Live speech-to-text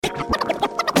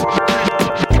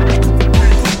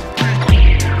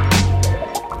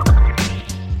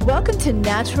to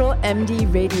Natural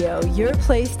MD Radio, your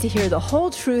place to hear the whole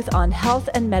truth on health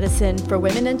and medicine for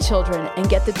women and children and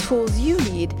get the tools you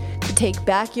need to take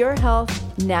back your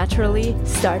health naturally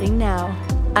starting now.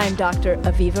 I'm Dr.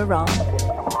 Aviva Ram.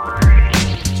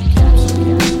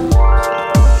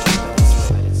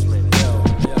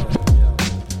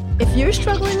 If you're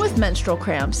struggling with menstrual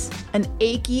cramps, an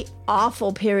achy,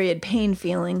 awful period pain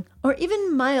feeling, or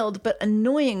even mild but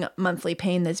annoying monthly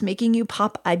pain that's making you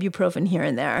pop ibuprofen here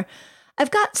and there, I've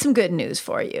got some good news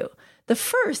for you. The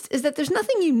first is that there's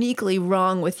nothing uniquely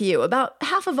wrong with you. About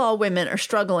half of all women are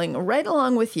struggling right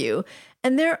along with you,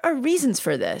 and there are reasons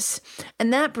for this.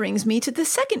 And that brings me to the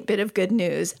second bit of good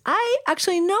news. I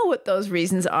actually know what those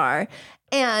reasons are.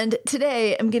 And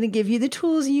today I'm going to give you the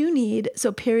tools you need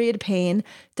so period pain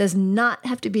does not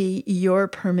have to be your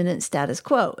permanent status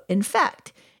quo. In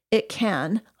fact, it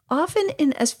can, often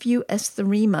in as few as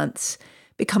 3 months,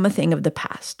 become a thing of the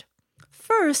past.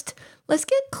 First, let's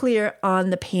get clear on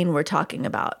the pain we're talking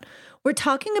about. We're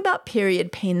talking about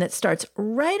period pain that starts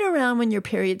right around when your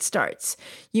period starts.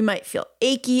 You might feel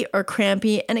achy or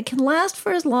crampy, and it can last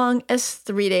for as long as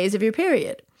 3 days of your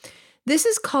period. This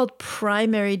is called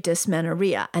primary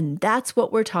dysmenorrhea, and that's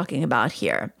what we're talking about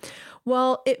here.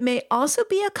 While it may also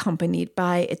be accompanied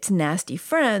by its nasty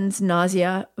friends,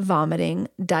 nausea, vomiting,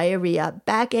 diarrhea,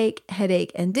 backache,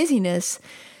 headache, and dizziness,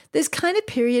 this kind of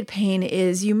period pain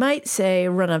is, you might say,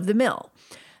 run-of-the-mill.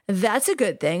 That's a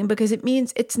good thing because it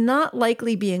means it's not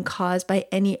likely being caused by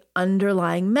any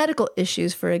underlying medical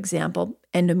issues, for example,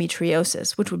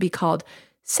 endometriosis, which would be called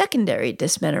secondary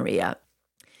dysmenorrhea.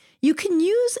 You can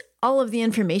use all of the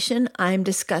information I'm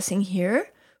discussing here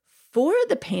for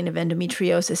the pain of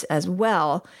endometriosis as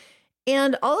well.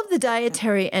 And all of the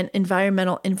dietary and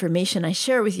environmental information I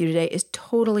share with you today is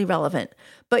totally relevant.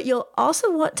 But you'll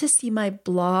also want to see my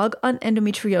blog on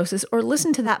endometriosis or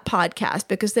listen to that podcast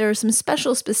because there are some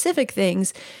special specific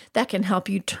things that can help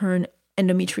you turn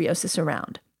endometriosis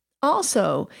around.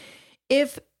 Also,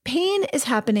 if pain is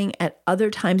happening at other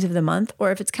times of the month,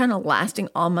 or if it's kind of lasting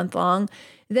all month long,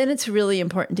 then it's really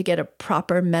important to get a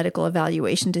proper medical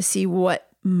evaluation to see what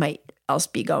might else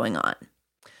be going on.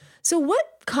 So what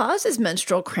causes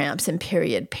menstrual cramps and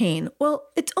period pain? Well,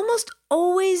 it's almost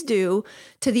always due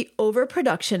to the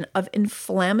overproduction of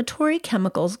inflammatory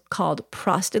chemicals called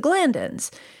prostaglandins.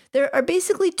 There are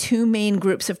basically two main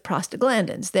groups of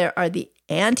prostaglandins. There are the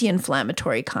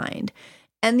anti-inflammatory kind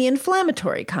and the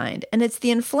inflammatory kind. And it's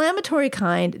the inflammatory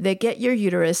kind that get your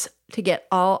uterus to get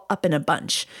all up in a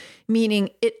bunch, meaning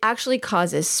it actually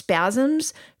causes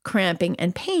spasms, cramping,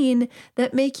 and pain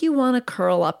that make you want to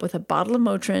curl up with a bottle of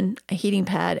Motrin, a heating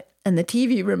pad, and the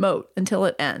TV remote until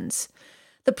it ends.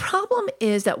 The problem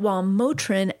is that while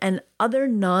Motrin and other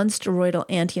non-steroidal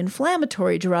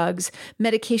anti-inflammatory drugs,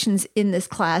 medications in this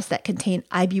class that contain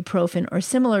ibuprofen or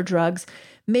similar drugs,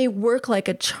 may work like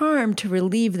a charm to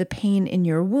relieve the pain in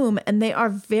your womb, and they are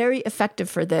very effective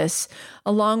for this,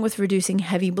 along with reducing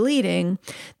heavy bleeding,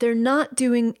 they're not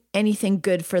doing anything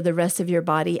good for the rest of your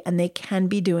body, and they can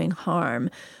be doing harm.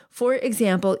 For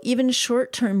example, even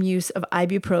short-term use of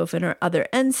ibuprofen or other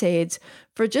NSAIDs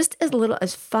for just as little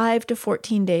as 5 to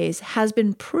 14 days has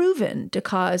been proven to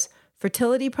cause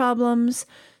fertility problems,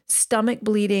 stomach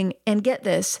bleeding, and get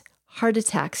this, heart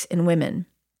attacks in women.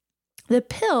 The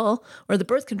pill, or the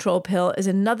birth control pill, is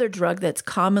another drug that's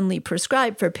commonly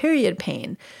prescribed for period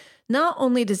pain. Not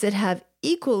only does it have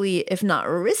equally, if not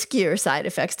riskier, side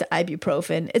effects to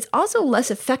ibuprofen, it's also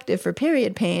less effective for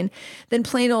period pain than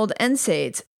plain old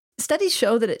NSAIDs. Studies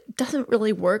show that it doesn't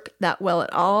really work that well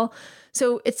at all,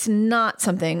 so it's not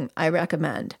something I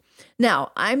recommend.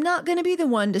 Now, I'm not going to be the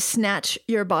one to snatch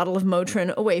your bottle of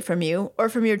Motrin away from you or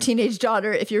from your teenage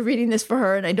daughter if you're reading this for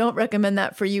her, and I don't recommend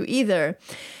that for you either.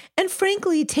 And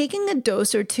frankly, taking a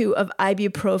dose or two of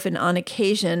ibuprofen on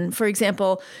occasion, for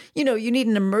example, you need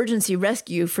an emergency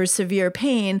rescue for severe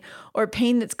pain or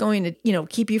pain that's going to,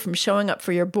 keep you from showing up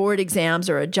for your board exams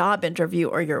or a job interview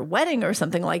or your wedding or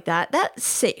something like that, that's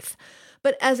safe.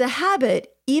 But as a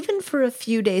habit, even for a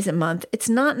few days a month, it's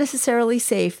not necessarily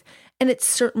safe and it's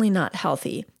certainly not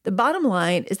healthy. The bottom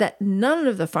line is that none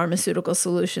of the pharmaceutical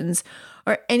solutions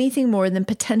are anything more than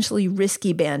potentially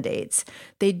risky band-aids.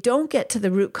 They don't get to the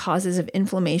root causes of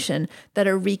inflammation that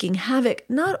are wreaking havoc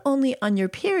not only on your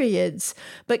periods,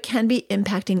 but can be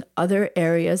impacting other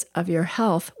areas of your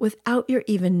health without your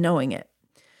even knowing it.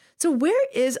 So where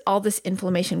is all this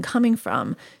inflammation coming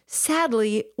from?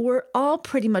 Sadly, we're all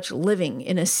pretty much living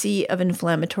in a sea of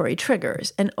inflammatory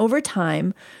triggers, and over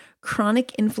time,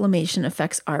 chronic inflammation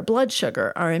affects our blood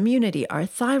sugar, our immunity, our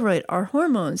thyroid, our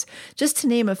hormones, just to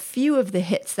name a few of the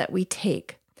hits that we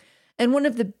take. And one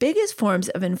of the biggest forms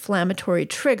of inflammatory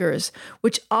triggers,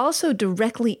 which also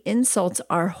directly insults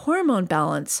our hormone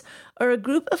balance, are a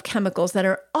group of chemicals that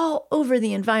are all over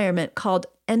the environment called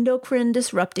endocrine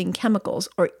disrupting chemicals,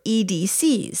 or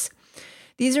EDCs.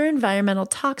 These are environmental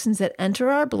toxins that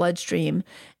enter our bloodstream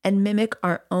and mimic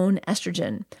our own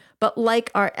estrogen. But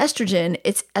like our estrogen,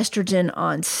 it's estrogen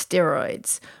on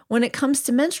steroids. When it comes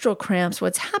to menstrual cramps,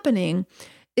 what's happening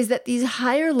is that these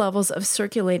higher levels of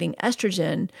circulating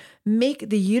estrogen make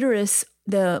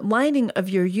the lining of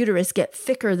your uterus get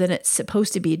thicker than it's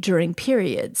supposed to be during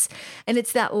periods. And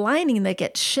it's that lining that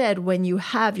gets shed when you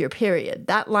have your period.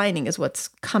 That lining is what's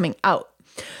coming out.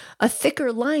 A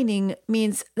thicker lining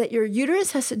means that your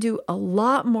uterus has to do a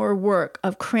lot more work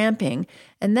of cramping,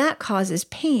 and that causes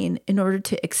pain in order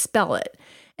to expel it.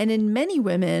 And in many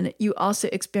women, you also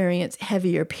experience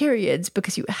heavier periods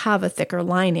because you have a thicker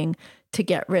lining to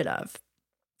get rid of.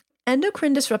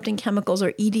 Endocrine disrupting chemicals,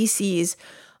 or EDCs,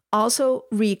 also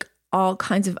wreak all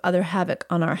kinds of other havoc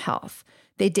on our health.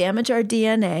 They damage our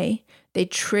DNA. They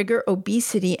trigger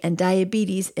obesity and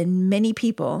diabetes in many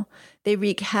people. They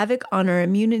wreak havoc on our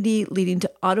immunity, leading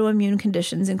to autoimmune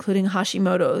conditions, including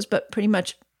Hashimoto's, but pretty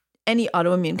much any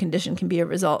autoimmune condition can be a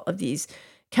result of these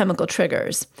chemical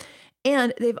triggers.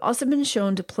 And they've also been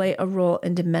shown to play a role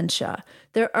in dementia.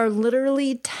 There are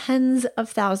literally tens of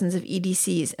thousands of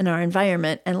EDCs in our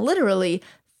environment, and literally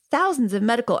thousands of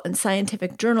medical and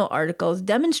scientific journal articles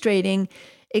demonstrating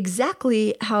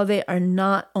exactly how they are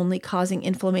not only causing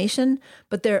inflammation,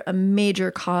 but they're a major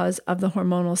cause of the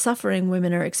hormonal suffering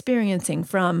women are experiencing,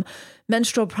 from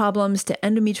menstrual problems to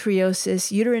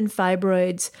endometriosis, uterine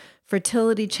fibroids,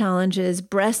 fertility challenges,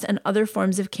 breast and other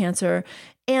forms of cancer.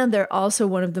 And they're also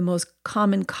one of the most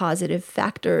common causative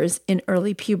factors in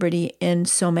early puberty in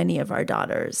so many of our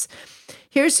daughters.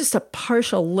 Here's just a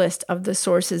partial list of the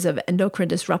sources of endocrine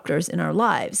disruptors in our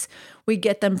lives. We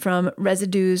get them from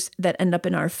residues that end up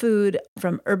in our food,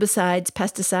 from herbicides,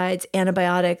 pesticides,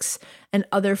 antibiotics, and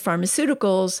other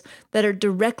pharmaceuticals that are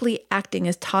directly acting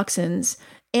as toxins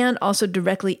and also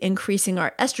directly increasing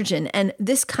our estrogen. And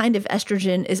this kind of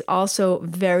estrogen is also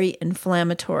very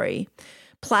inflammatory.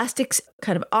 Plastics,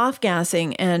 kind of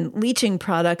off-gassing and leaching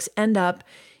products, end up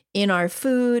in our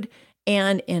food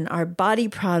and in our body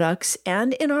products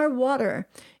and in our water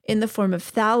in the form of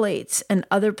phthalates and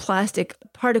other plastic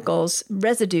particles,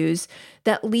 residues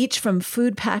that leach from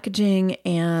food packaging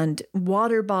and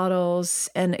water bottles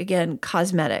and, again,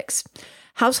 cosmetics.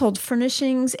 Household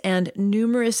furnishings and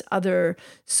numerous other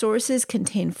sources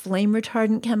contain flame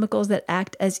retardant chemicals that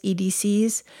act as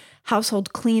EDCs.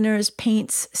 Household cleaners,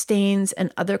 paints, stains,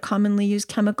 and other commonly used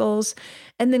chemicals,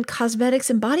 and then cosmetics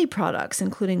and body products,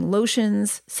 including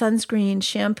lotions, sunscreen,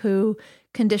 shampoo,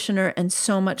 conditioner, and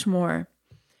so much more.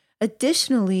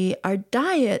 Additionally, our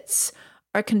diets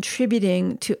are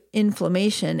contributing to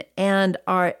inflammation and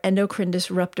our endocrine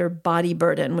disruptor body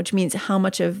burden, which means how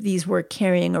much of these we're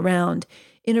carrying around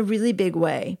in a really big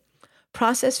way.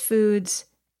 Processed foods,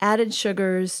 added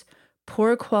sugars,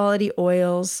 poor quality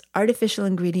oils, artificial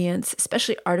ingredients,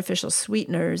 especially artificial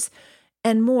sweeteners,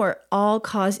 and more all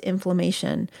cause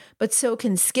inflammation. But so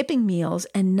can skipping meals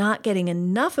and not getting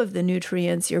enough of the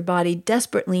nutrients your body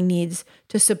desperately needs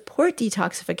to support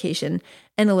detoxification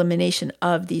and elimination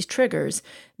of these triggers,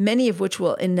 many of which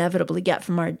we'll inevitably get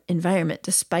from our environment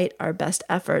despite our best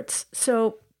efforts.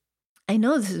 So I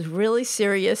know this is really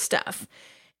serious stuff.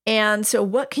 And so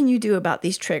what can you do about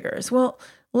these triggers? Well,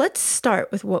 let's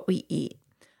start with what we eat.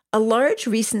 A large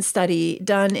recent study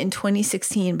done in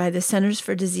 2016 by the Centers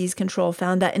for Disease Control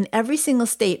found that in every single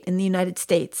state in the United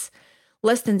States,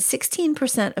 less than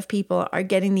 16% of people are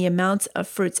getting the amounts of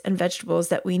fruits and vegetables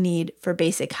that we need for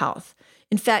basic health.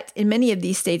 In fact, in many of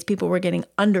these states, people were getting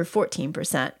under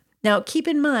 14%. Now, keep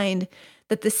in mind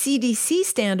that the CDC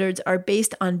standards are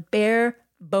based on bare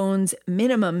bones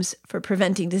minimums for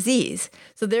preventing disease.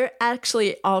 So they're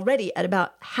actually already at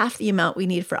about half the amount we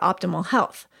need for optimal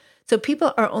health. So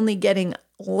people are only getting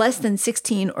less than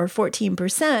 16 or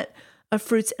 14% of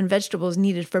fruits and vegetables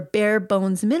needed for bare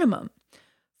bones minimum.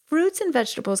 Fruits and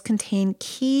vegetables contain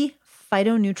key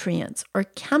phytonutrients, or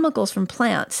chemicals from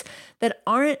plants that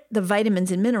aren't the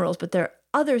vitamins and minerals, but they're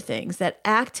other things that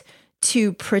act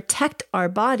to protect our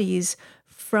bodies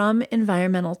from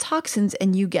environmental toxins,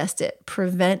 and you guessed it,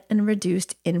 prevent and reduce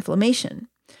inflammation.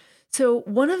 So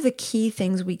one of the key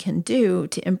things we can do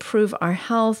to improve our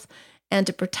health and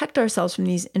to protect ourselves from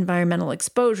these environmental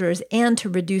exposures and to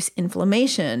reduce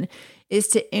inflammation is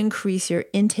to increase your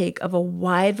intake of a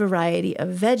wide variety of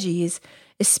veggies,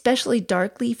 especially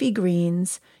dark leafy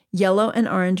greens, yellow and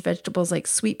orange vegetables like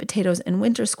sweet potatoes and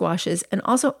winter squashes, and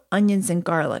also onions and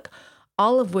garlic.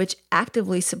 all of which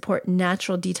actively support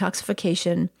natural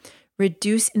detoxification,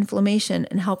 reduce inflammation,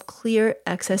 and help clear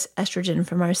excess estrogen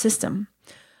from our system.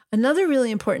 Another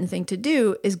really important thing to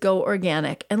do is go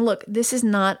organic. And look, this is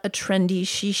not a trendy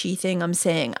shishi thing I'm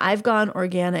saying. I've gone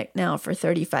organic now for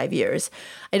 35 years.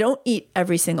 I don't eat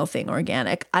every single thing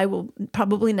organic. I will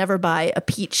probably never buy a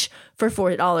peach for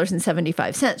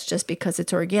 $4.75 just because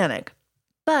it's organic.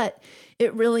 But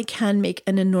it really can make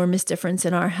an enormous difference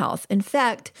in our health. In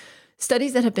fact,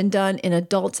 studies that have been done in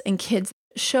adults and kids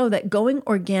show that going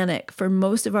organic for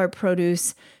most of our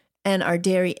produce and our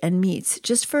dairy and meats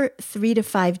just for 3 to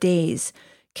 5 days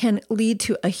can lead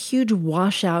to a huge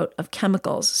washout of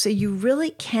chemicals. So you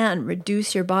really can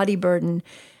reduce your body burden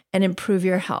and improve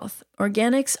your health.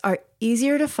 Organics are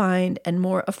easier to find and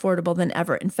more affordable than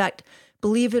ever. In fact,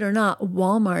 believe it or not,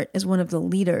 Walmart is one of the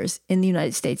leaders in the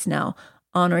United States now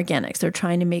on organics. They're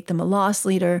trying to make them a loss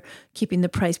leader, keeping the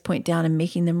price point down and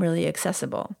making them really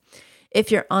accessible.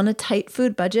 If you're on a tight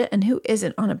food budget, and who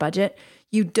isn't on a budget,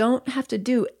 you don't have to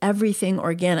do everything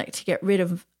organic to get rid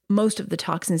of most of the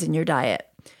toxins in your diet.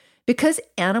 Because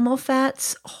animal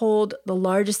fats hold the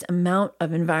largest amount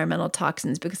of environmental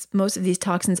toxins, because most of these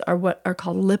toxins are what are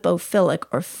called lipophilic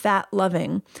or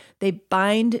fat-loving. They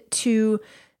bind to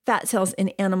fat cells in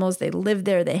animals, they live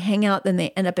there, they hang out, then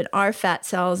they end up in our fat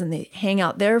cells and they hang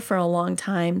out there for a long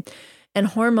time. And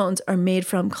hormones are made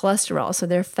from cholesterol, so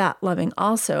they're fat-loving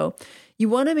also. You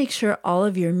want to make sure all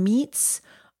of your meats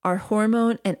are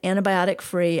hormone and antibiotic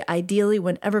free, ideally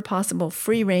whenever possible,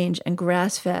 free range and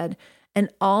grass fed, and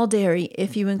all dairy,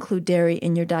 if you include dairy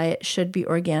in your diet, should be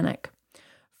organic.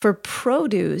 For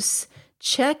produce,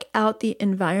 check out the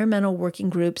environmental working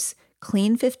groups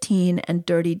Clean 15 and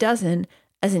Dirty Dozen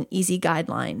as an easy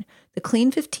guideline. The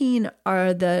Clean 15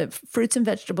 are the fruits and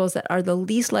vegetables that are the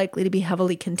least likely to be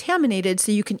heavily contaminated,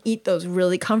 so you can eat those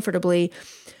really comfortably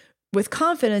with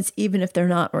confidence, even if they're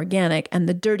not organic. And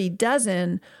the Dirty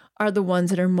Dozen are the ones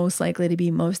that are most likely to be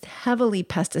most heavily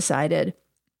pesticided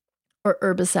or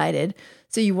herbicided.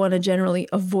 So you want to generally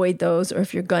avoid those, or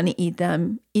if you're going to eat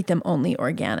them only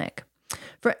organic.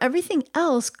 For everything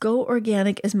else, go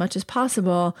organic as much as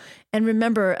possible. And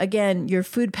remember, again, your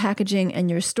food packaging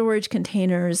and your storage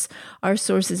containers are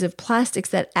sources of plastics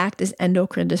that act as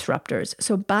endocrine disruptors.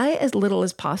 So buy as little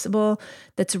as possible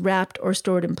that's wrapped or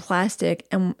stored in plastic,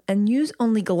 and use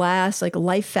only glass like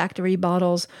Life Factory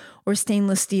bottles or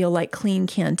stainless steel like Clean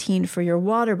Canteen for your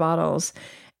water bottles.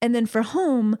 And then for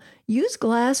home, use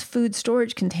glass food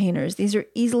storage containers. These are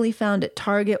easily found at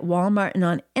Target, Walmart, and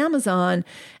on Amazon,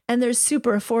 and they're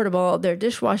super affordable. They're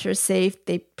dishwasher safe.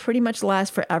 They pretty much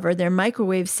last forever. They're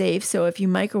microwave safe. So if you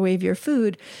microwave your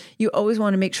food, you always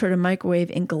want to make sure to microwave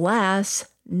in glass,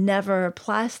 never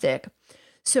plastic.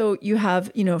 So you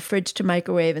have, fridge to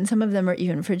microwave, and some of them are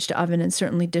even fridge to oven and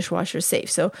certainly dishwasher safe.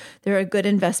 So they're a good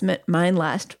investment. Mine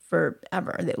last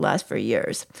forever. They last for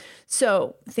years.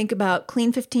 So think about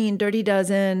Clean 15, Dirty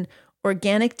Dozen,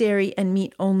 organic dairy and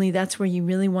meat only. That's where you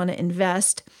really want to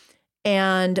invest.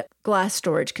 And glass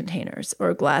storage containers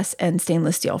or glass and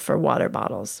stainless steel for water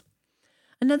bottles.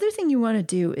 Another thing you want to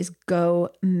do is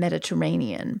go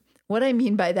Mediterranean. What I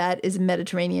mean by that is a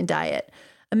Mediterranean diet.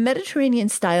 A Mediterranean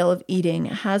style of eating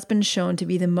has been shown to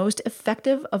be the most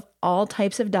effective of all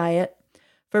types of diet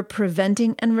for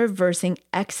preventing and reversing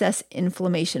excess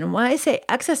inflammation. And why I say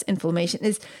excess inflammation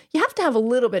is you have to have a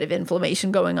little bit of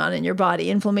inflammation going on in your body.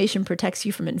 Inflammation protects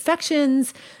you from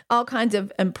infections, all kinds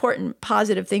of important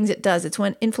positive things it does. It's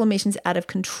when inflammation's out of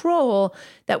control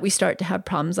that we start to have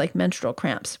problems like menstrual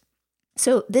cramps.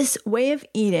 So this way of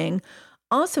eating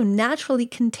also naturally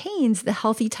contains the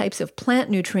healthy types of plant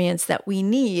nutrients that we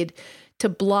need to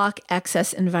block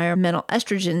excess environmental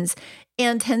estrogens,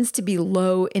 and tends to be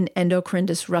low in endocrine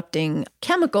disrupting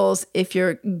chemicals if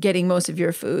you're getting most of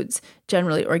your foods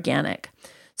generally organic.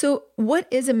 So what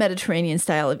is a Mediterranean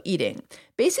style of eating?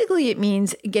 Basically, it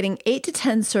means getting 8 to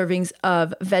 10 servings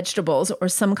of vegetables or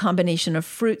some combination of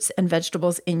fruits and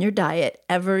vegetables in your diet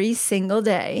every single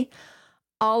day.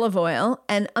 Olive oil,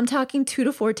 and I'm talking 2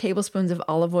 to 4 tablespoons of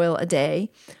olive oil a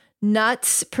day.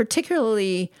 Nuts,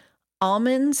 particularly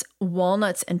almonds,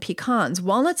 walnuts, and pecans.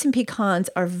 Walnuts and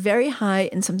pecans are very high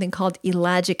in something called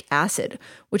ellagic acid,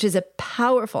 which is a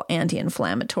powerful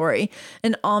anti-inflammatory.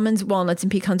 And almonds, walnuts,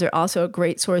 and pecans are also a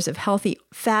great source of healthy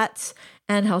fats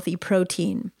and healthy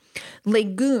protein.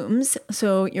 Legumes,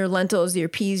 so your lentils, your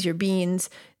peas, your beans,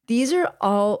 these are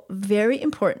all very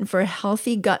important for a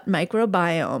healthy gut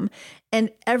microbiome. And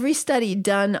every study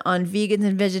done on vegans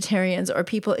and vegetarians, or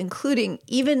people including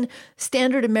even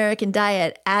standard American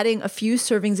diet, adding a few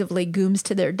servings of legumes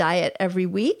to their diet every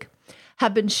week,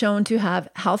 have been shown to have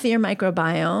healthier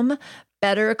microbiome,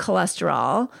 better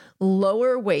cholesterol,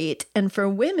 lower weight, and for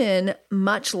women,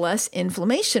 much less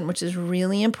inflammation, which is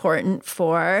really important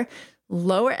for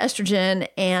lower estrogen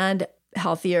and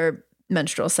healthier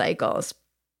menstrual cycles.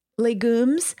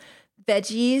 Legumes,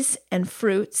 veggies, and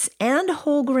fruits, and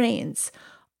whole grains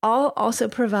all also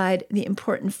provide the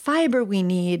important fiber we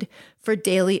need for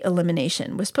daily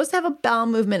elimination. We're supposed to have a bowel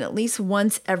movement at least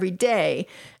once every day.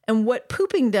 And what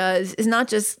pooping does is not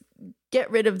just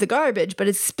get rid of the garbage, but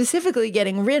it's specifically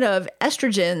getting rid of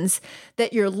estrogens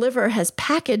that your liver has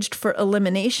packaged for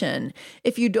elimination.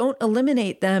 If you don't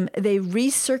eliminate them, they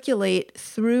recirculate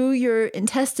through your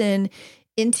intestine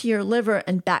into your liver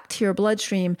and back to your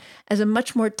bloodstream as a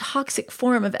much more toxic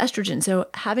form of estrogen. So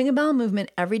having a bowel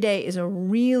movement every day is a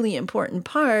really important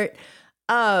part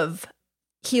of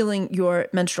healing your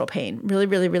menstrual pain. Really,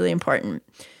 really, really important.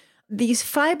 These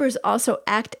fibers also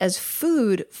act as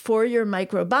food for your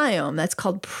microbiome. That's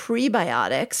called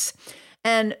prebiotics.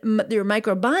 And your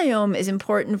microbiome is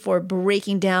important for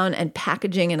breaking down and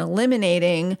packaging and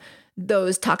eliminating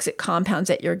those toxic compounds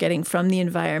that you're getting from the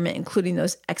environment, including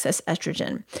those excess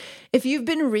estrogen. If you've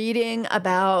been reading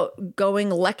about going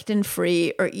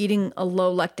lectin-free or eating a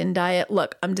low lectin diet,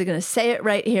 look, I'm just going to say it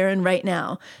right here and right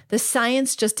now. The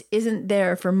science just isn't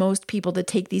there for most people to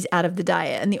take these out of the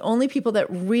diet. And the only people that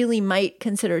really might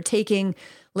consider taking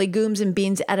legumes and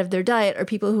beans out of their diet are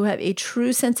people who have a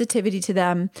true sensitivity to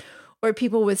them, or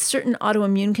people with certain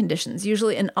autoimmune conditions,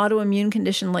 usually an autoimmune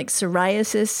condition like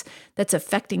psoriasis that's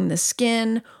affecting the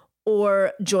skin,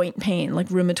 or joint pain like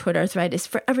rheumatoid arthritis.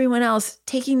 For everyone else,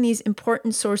 taking these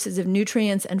important sources of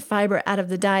nutrients and fiber out of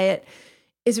the diet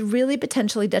is really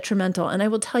potentially detrimental. And I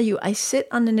will tell you, I sit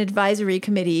on an advisory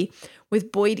committee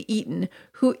with Boyd Eaton,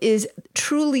 who is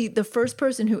truly the first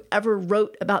person who ever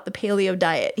wrote about the paleo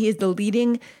diet. He is the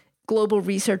leading global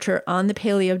researcher on the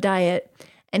paleo diet.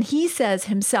 And he says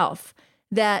himself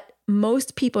that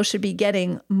most people should be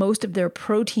getting most of their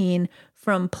protein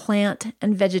from plant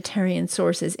and vegetarian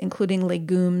sources, including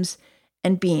legumes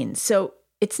and beans. So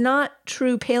it's not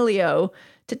true paleo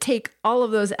to take all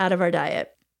of those out of our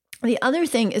diet. The other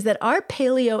thing is that our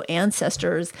paleo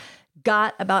ancestors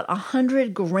got about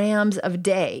 100 grams a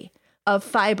day of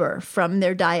fiber from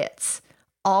their diets,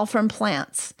 all from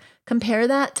plants. Compare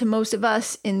that to most of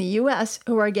us in the US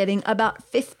who are getting about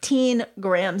 15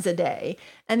 grams a day.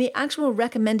 And the actual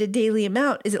recommended daily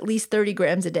amount is at least 30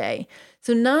 grams a day.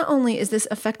 So not only is this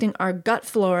affecting our gut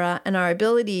flora and our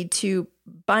ability to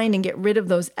bind and get rid of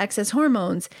those excess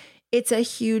hormones, it's a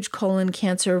huge colon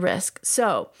cancer risk.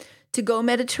 So to go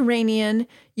Mediterranean,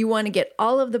 you want to get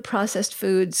all of the processed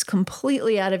foods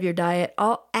completely out of your diet,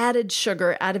 all added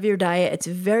sugar out of your diet. It's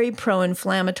very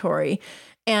pro-inflammatory.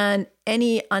 And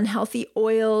any unhealthy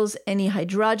oils, any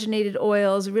hydrogenated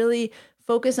oils, really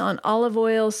focus on olive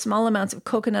oil, small amounts of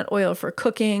coconut oil for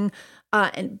cooking,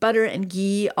 and butter and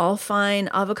ghee, all fine,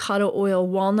 avocado oil,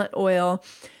 walnut oil.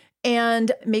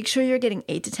 And make sure you're getting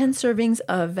 8 to 10 servings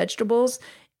of vegetables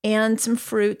and some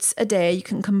fruits a day. You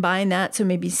can combine that. So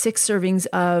maybe 6 servings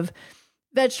of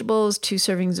vegetables, 2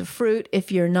 servings of fruit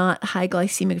if you're not high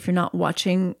glycemic, if you're not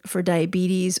watching for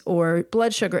diabetes or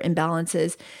blood sugar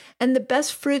imbalances. And the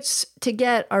best fruits to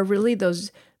get are really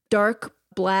those dark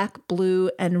black,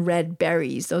 blue, and red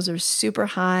berries. Those are super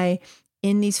high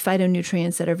in these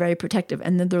phytonutrients that are very protective,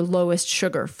 and then they're lowest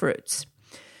sugar fruits.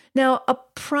 Now, a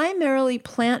primarily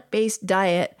plant-based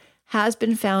diet has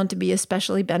been found to be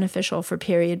especially beneficial for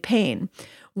period pain.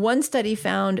 One study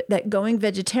found that going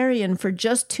vegetarian for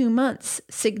just 2 months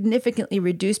significantly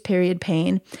reduced period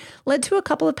pain, led to a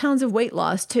couple of pounds of weight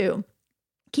loss too.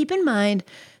 Keep in mind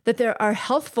that there are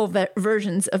healthful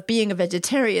versions of being a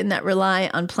vegetarian that rely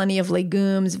on plenty of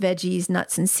legumes, veggies,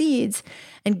 nuts, and seeds,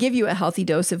 and give you a healthy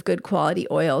dose of good quality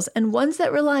oils, and ones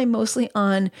that rely mostly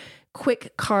on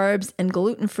quick carbs and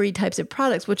gluten-free types of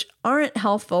products, which aren't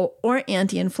healthful or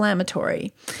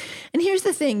anti-inflammatory. And here's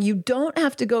the thing, you don't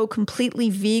have to go completely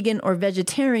vegan or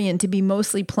vegetarian to be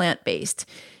mostly plant-based.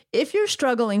 If you're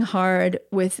struggling hard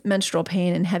with menstrual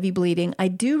pain and heavy bleeding, I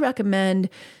do recommend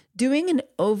doing an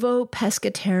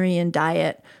ovo-pescatarian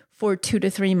diet for 2 to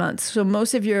 3 months. So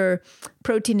most of your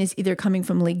protein is either coming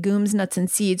from legumes, nuts,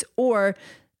 and seeds, or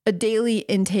a daily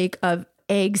intake of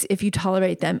eggs if you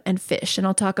tolerate them, and fish. And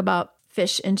I'll talk about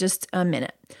fish in just a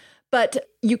minute. But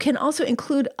you can also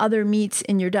include other meats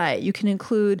in your diet. You can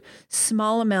include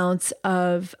small amounts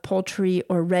of poultry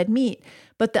or red meat,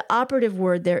 but the operative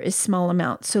word there is small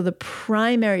amounts. So the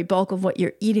primary bulk of what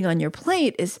you're eating on your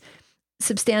plate is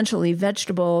substantially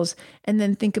vegetables, and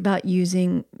then think about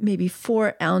using maybe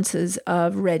 4 ounces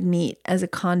of red meat as a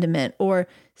condiment, or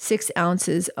 6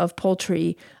 ounces of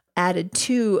poultry added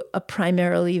to a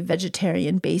primarily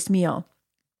vegetarian-based meal.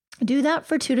 Do that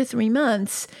for 2 to 3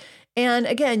 months. And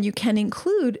again, you can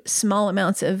include small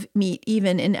amounts of meat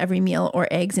even in every meal or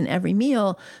eggs in every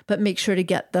meal, but make sure to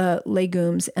get the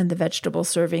legumes and the vegetable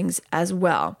servings as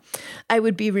well. I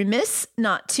would be remiss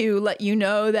not to let you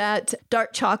know that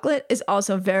dark chocolate is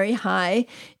also very high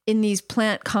in these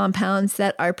plant compounds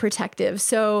that are protective.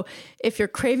 So if you're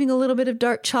craving a little bit of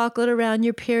dark chocolate around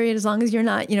your period, as long as you're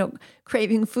not,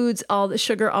 craving foods, all the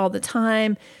sugar all the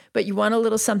time, but you want a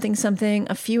little something,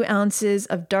 a few ounces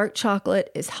of dark chocolate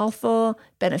is healthful,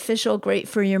 beneficial, great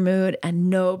for your mood, and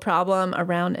no problem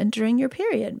around and during your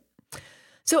period.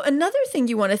 So another thing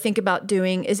you want to think about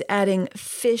doing is adding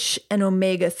fish and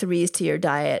omega-3s to your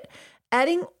diet.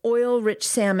 Adding oil-rich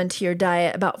salmon to your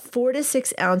diet about 4 to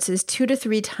 6 ounces 2 to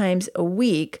 3 times a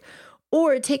week,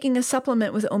 or taking a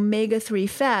supplement with omega-3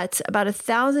 fats, about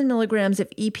 1,000 milligrams of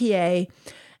EPA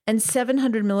and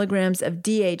 700 milligrams of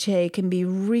DHA can be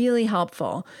really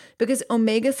helpful because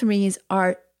omega-3s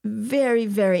are very,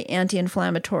 very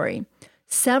anti-inflammatory.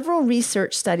 Several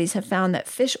research studies have found that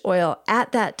fish oil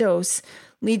at that dose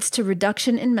leads to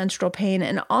reduction in menstrual pain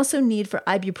and also need for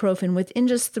ibuprofen within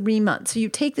just 3 months. So you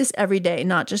take this every day,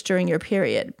 not just during your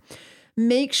period.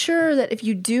 Make sure that if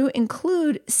you do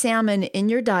include salmon in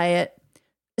your diet,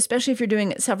 especially if you're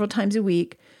doing it several times a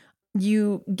week,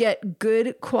 you get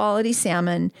good quality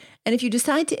salmon. And if you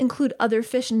decide to include other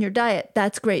fish in your diet,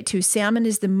 that's great too. Salmon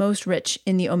is the most rich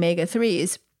in the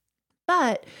omega-3s,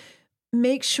 but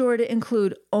make sure to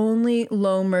include only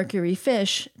low mercury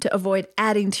fish to avoid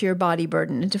adding to your body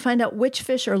burden. And to find out which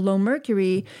fish are low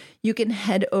mercury, you can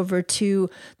head over to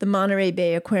the Monterey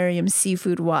Bay Aquarium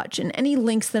Seafood Watch. And any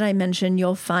links that I mentioned,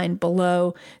 you'll find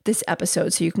below this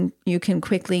episode, so you can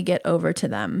quickly get over to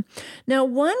them. Now,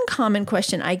 one common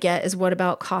question I get is, what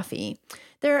about coffee?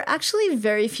 There are actually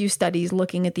very few studies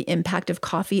looking at the impact of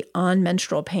coffee on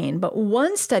menstrual pain, but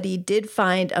one study did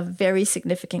find a very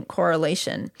significant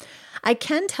correlation. I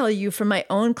can tell you from my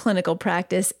own clinical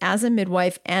practice as a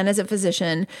midwife and as a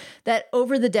physician that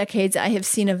over the decades, I have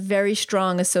seen a very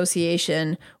strong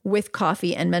association with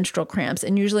coffee and menstrual cramps.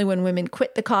 And usually when women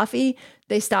quit the coffee,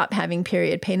 they stop having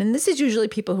period pain. And this is usually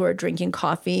people who are drinking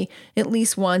coffee at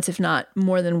least once, if not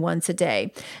more than once a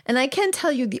day. And I can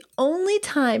tell you the only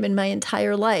time in my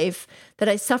entire life that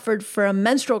I suffered from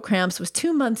menstrual cramps was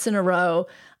 2 months in a row.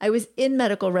 I was in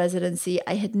medical residency.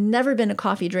 I had never been a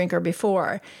coffee drinker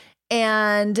before.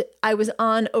 And I was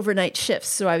on overnight shifts,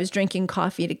 so I was drinking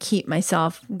coffee to keep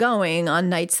myself going on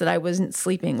nights that I wasn't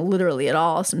sleeping literally at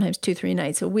all, sometimes 2-3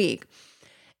 nights a week.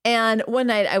 And one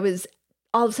night I was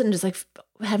all of a sudden just like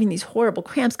having these horrible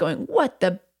cramps going, what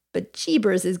the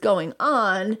bejeebers is going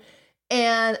on?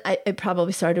 And it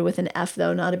probably started with an F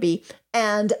though, not a B.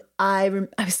 And I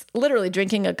was literally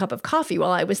drinking a cup of coffee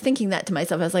while I was thinking that to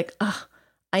myself. I was like,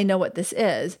 I know what this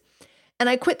is. And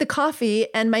I quit the coffee,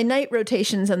 and my night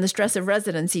rotations and the stress of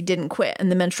residency didn't quit,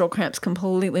 and the menstrual cramps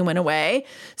completely went away.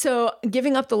 So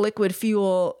giving up the liquid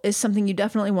fuel is something you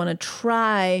definitely want to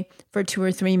try for 2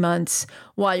 or 3 months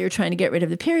while you're trying to get rid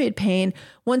of the period pain.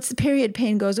 Once the period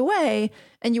pain goes away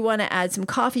and you want to add some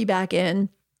coffee back in,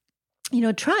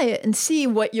 try it and see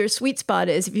what your sweet spot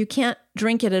is. If you can't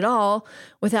drink it at all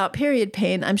without period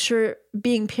pain, I'm sure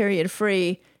being period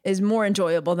free is more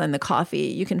enjoyable than the coffee.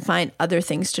 You can find other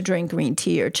things to drink, green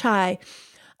tea or chai.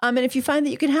 And if you find that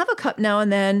you can have a cup now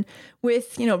and then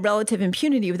with, relative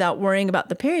impunity without worrying about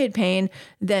the period pain,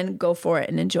 then go for it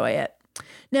and enjoy it.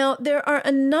 Now, there are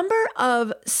a number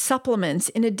of supplements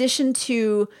in addition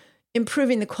to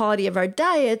improving the quality of our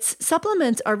diets.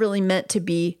 Supplements are really meant to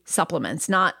be supplements,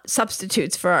 not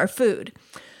substitutes for our food.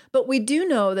 But we do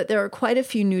know that there are quite a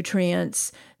few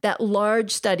nutrients that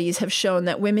large studies have shown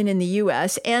that women in the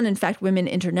US, and in fact women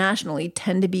internationally,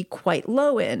 tend to be quite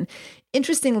low in.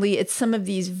 Interestingly, it's some of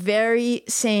these very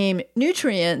same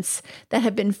nutrients that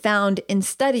have been found in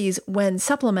studies when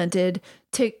supplemented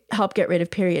to help get rid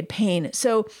of period pain.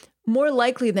 So more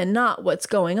likely than not, what's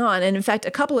going on, and in fact,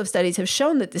 a couple of studies have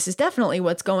shown that this is definitely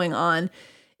what's going on,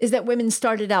 is that women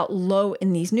started out low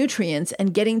in these nutrients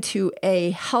and getting to a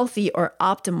healthy or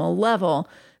optimal level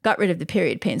got rid of the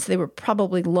period pain. So they were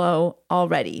probably low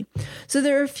already. So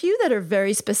there are a few that are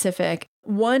very specific.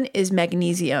 One is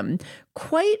magnesium.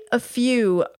 Quite a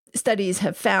few studies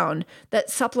have found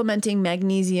that supplementing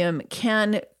magnesium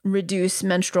can reduce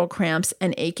menstrual cramps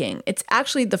and aching. It's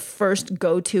actually the first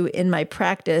go-to in my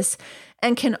practice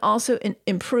and can also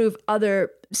improve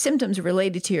other symptoms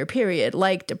related to your period,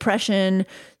 like depression,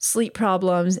 sleep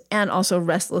problems, and also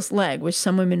restless leg, which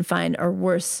some women find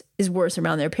is worse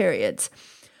around their periods.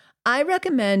 I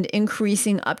recommend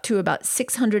increasing up to about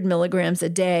 600 milligrams a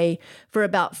day for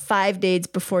about 5 days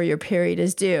before your period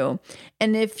is due.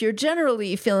 And if you're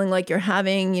generally feeling like you're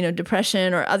having,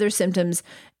 depression or other symptoms,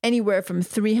 anywhere from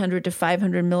 300 to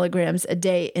 500 milligrams a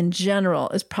day in general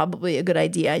is probably a good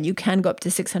idea. And you can go up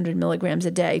to 600 milligrams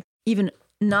a day, even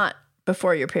not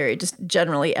before your period, just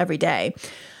generally every day.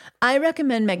 I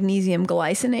recommend magnesium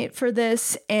glycinate for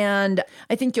this. And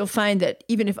I think you'll find that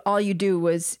even if all you do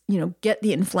was, get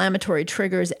the inflammatory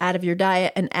triggers out of your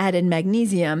diet and add in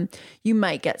magnesium, you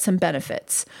might get some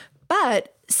benefits.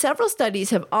 But several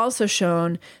studies have also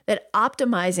shown that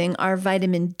optimizing our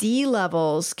vitamin D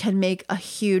levels can make a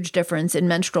huge difference in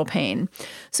menstrual pain.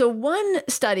 So one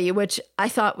study, which I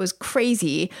thought was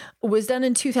crazy, was done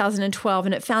in 2012,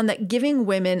 and it found that giving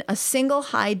women a single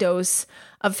high dose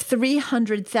of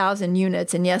 300,000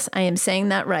 units, and yes, I am saying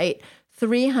that right,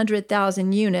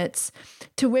 300,000 units,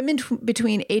 to women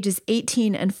between ages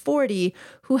 18 and 40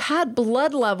 who had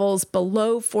blood levels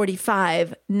below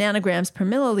 45 nanograms per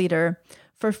milliliter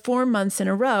for 4 months in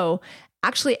a row.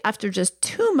 Actually, after just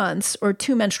 2 months or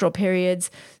 2 menstrual periods,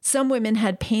 some women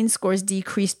had pain scores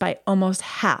decreased by almost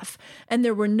half, and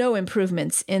there were no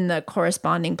improvements in the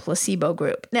corresponding placebo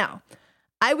group. Now,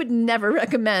 I would never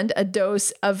recommend a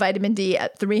dose of vitamin D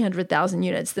at 300,000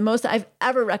 units. The most I've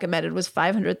ever recommended was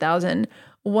 500,000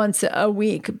 once a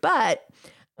week. But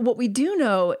what we do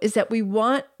know is that we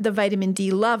want the vitamin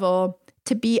D level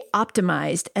to be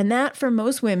optimized. And that for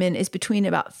most women is between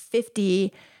about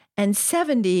 50 and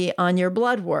 70 on your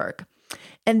blood work.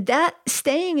 And that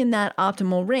staying in that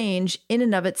optimal range in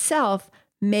and of itself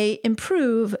may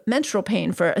improve menstrual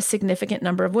pain for a significant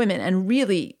number of women and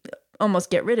really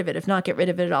almost get rid of it, if not get rid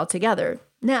of it altogether.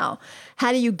 Now,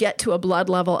 how do you get to a blood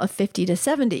level of 50 to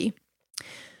 70?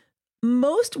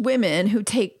 Most women who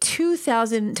take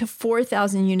 2,000 to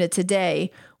 4,000 units a day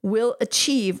will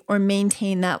achieve or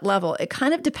maintain that level. It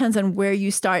kind of depends on where you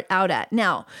start out at.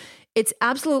 Now, it's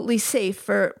absolutely safe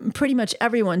for pretty much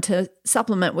everyone to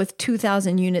supplement with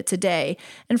 2,000 units a day.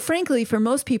 And frankly, for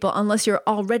most people, unless you're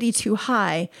already too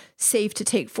high, safe to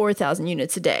take 4,000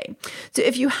 units a day. So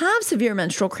if you have severe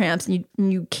menstrual cramps and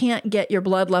you can't get your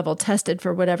blood level tested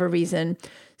for whatever reason,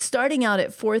 starting out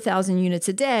at 4,000 units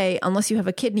a day, unless you have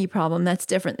a kidney problem, that's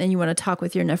different. Then you want to talk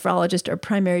with your nephrologist or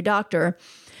primary doctor.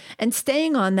 And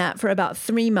staying on that for about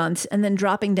 3 months and then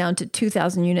dropping down to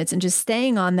 2,000 units and just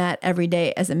staying on that every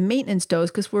day as a maintenance dose,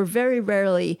 because we're very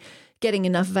rarely getting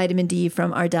enough vitamin D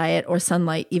from our diet or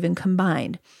sunlight even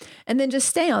combined. And then just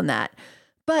stay on that.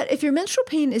 But if your menstrual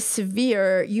pain is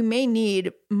severe, you may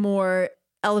need more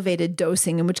elevated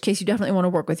dosing, in which case you definitely want to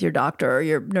work with your doctor or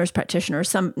your nurse practitioner or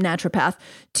some naturopath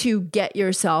to get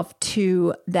yourself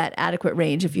to that adequate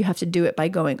range if you have to do it by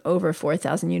going over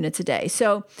 4,000 units a day.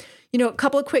 So, a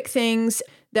couple of quick things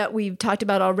that we've talked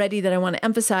about already that I want to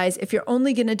emphasize. If you're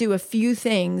only going to do a few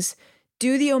things,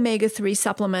 do the omega-3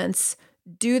 supplements,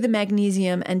 do the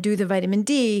magnesium, and do the vitamin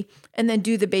D, and then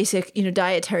do the basic,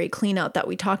 dietary clean out that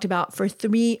we talked about for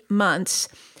 3 months.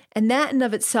 And that in and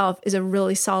of itself is a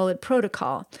really solid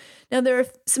protocol. Now, there are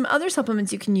some other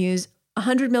supplements you can use.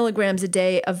 100 milligrams a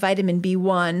day of vitamin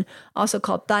B1, also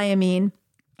called thiamine,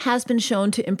 has been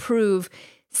shown to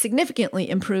significantly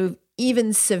improve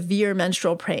even severe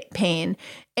menstrual pain.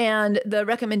 And the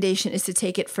recommendation is to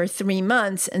take it for 3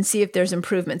 months and see if there's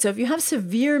improvement. So if you have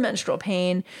severe menstrual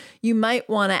pain, you might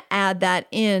want to add that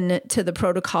in to the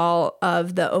protocol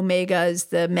of the omegas,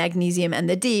 the magnesium, and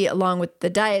the D, along with the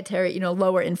dietary,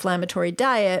 lower inflammatory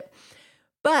diet.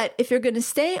 But if you're going to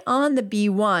stay on the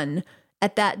B1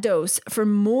 at that dose for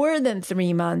more than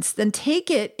 3 months, then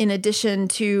take it in addition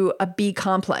to a B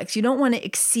complex. You don't want to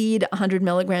exceed 100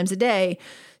 milligrams a day.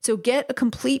 So get a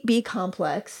complete B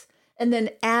complex and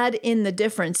then add in the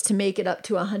difference to make it up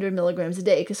to 100 milligrams a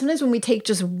day. Because sometimes when we take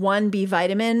just one B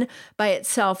vitamin by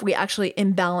itself, we actually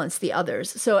imbalance the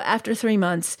others. So after 3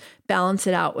 months, balance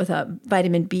it out with a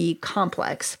vitamin B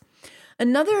complex.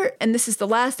 Another, and this is the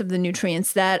last of the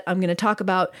nutrients that I'm going to talk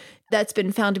about that's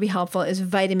been found to be helpful, is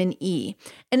vitamin E.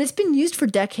 And it's been used for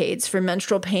decades for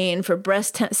menstrual pain, for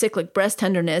cyclic breast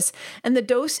tenderness. And the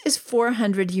dose is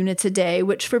 400 units a day,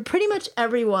 which for pretty much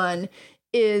everyone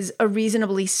is a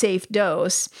reasonably safe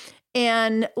dose.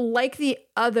 And like the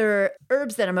other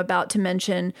herbs that I'm about to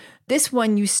mention, this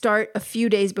one you start a few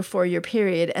days before your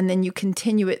period and then you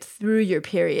continue it through your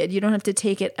period. You don't have to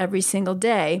take it every single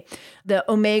day. The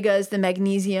omegas, the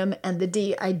magnesium, and the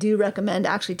D, I do recommend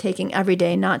actually taking every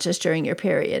day, not just during your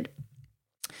period.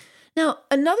 Now,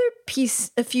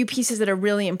 a few pieces that are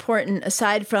really important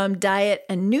aside from diet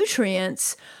and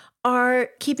nutrients are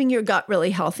keeping your gut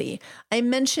really healthy. I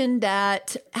mentioned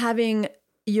that having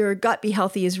your gut be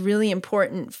healthy is really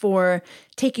important for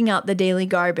taking out the daily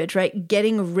garbage, right?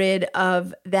 Getting rid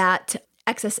of that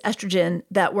excess estrogen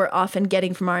that we're often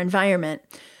getting from our environment.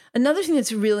 Another thing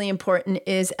that's really important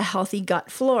is a healthy gut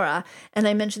flora. And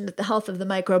I mentioned that the health of the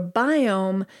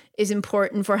microbiome is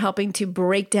important for helping to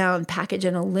break down, package,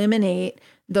 and eliminate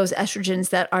those estrogens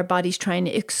that our body's trying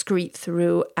to excrete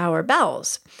through our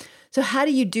bowels. So how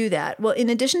do you do that? Well, in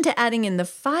addition to adding in the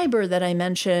fiber that I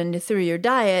mentioned through your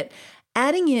diet,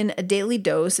 adding in a daily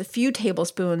dose, a few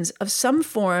tablespoons of some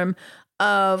form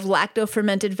of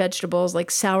lacto-fermented vegetables like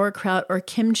sauerkraut or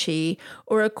kimchi,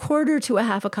 or a quarter to a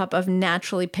half a cup of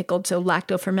naturally pickled, so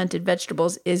lacto-fermented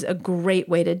vegetables is a great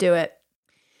way to do it.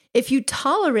 If you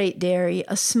tolerate dairy,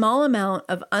 a small amount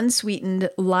of unsweetened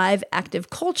live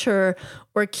active culture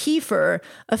or kefir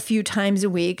a few times a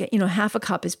week, half a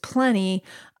cup is plenty,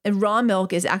 and raw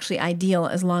milk is actually ideal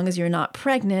as long as you're not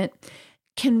pregnant,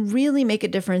 can really make a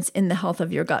difference in the health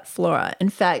of your gut flora. In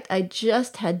fact, I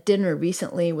just had dinner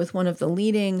recently with one of the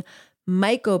leading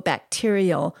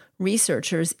mycobacterial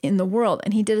researchers in the world,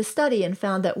 and he did a study and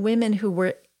found that women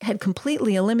who had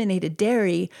completely eliminated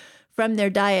dairy from their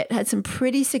diet had some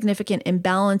pretty significant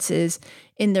imbalances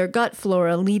in their gut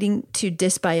flora, leading to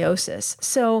dysbiosis.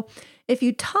 So if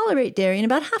you tolerate dairy, and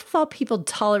about half of all people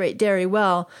tolerate dairy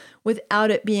well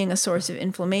without it being a source of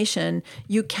inflammation,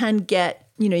 you can get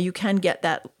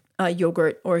that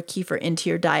yogurt or kefir into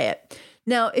your diet.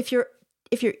 Now, if you're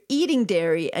eating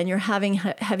dairy and you're having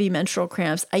heavy menstrual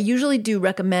cramps, I usually do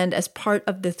recommend, as part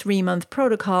of the 3-month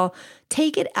protocol,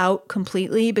 take it out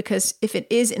completely, because if it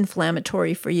is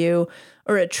inflammatory for you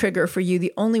or a trigger for you,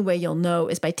 the only way you'll know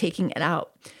is by taking it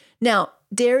out. Now,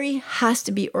 dairy has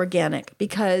to be organic,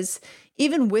 because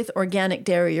even with organic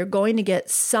dairy, you're going to get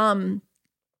some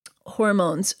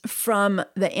hormones from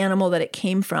the animal that it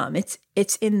came from.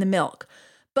 It's in the milk.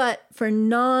 But for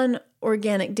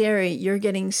non-organic dairy, you're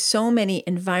getting so many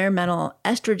environmental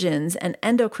estrogens and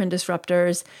endocrine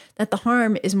disruptors that the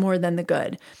harm is more than the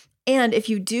good. And if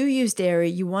you do use dairy,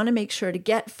 you want to make sure to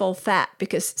get full fat,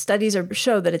 because studies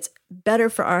show that it's better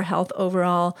for our health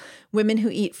overall. Women who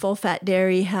eat full fat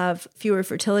dairy have fewer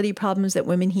fertility problems than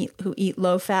women who eat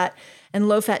low fat. And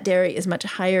low fat dairy is much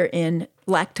higher in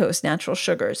lactose, natural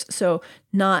sugars, so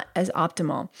not as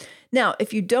optimal. Now,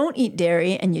 if you don't eat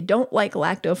dairy and you don't like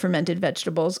lacto-fermented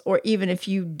vegetables, or even if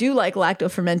you do like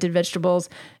lacto-fermented vegetables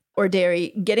or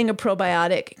dairy, getting a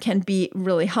probiotic can be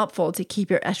really helpful to keep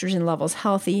your estrogen levels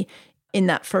healthy in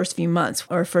that first few months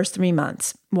or first 3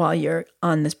 months while you're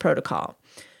on this protocol.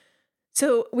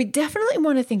 So we definitely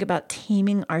want to think about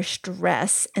taming our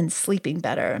stress and sleeping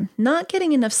better. Not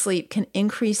getting enough sleep can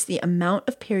increase the amount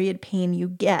of period pain you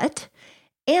get,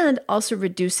 and also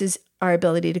reduces our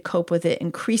ability to cope with it,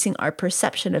 increasing our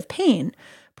perception of pain.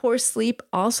 Poor sleep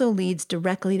also leads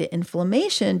directly to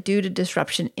inflammation due to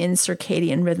disruption in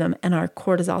circadian rhythm and our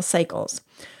cortisol cycles.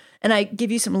 And I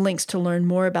give you some links to learn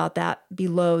more about that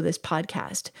below this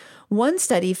podcast. One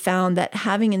study found that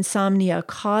having insomnia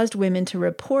caused women to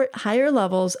report higher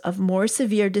levels of more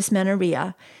severe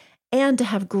dysmenorrhea and to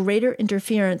have greater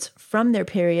interference from their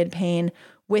period pain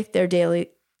with their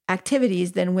daily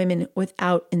activities than women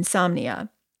without insomnia.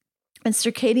 And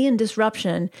circadian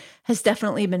disruption has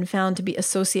definitely been found to be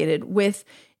associated with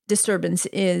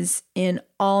disturbances in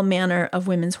all manner of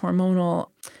women's hormonal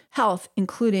health,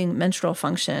 including menstrual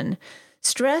function.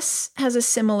 Stress has a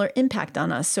similar impact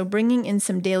on us. So bringing in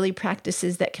some daily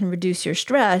practices that can reduce your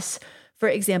stress, for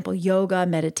example, yoga,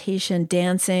 meditation,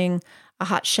 dancing, a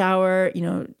hot shower,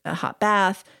 a hot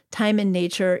bath, time in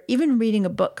nature, even reading a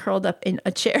book curled up in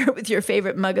a chair with your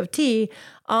favorite mug of tea,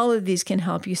 all of these can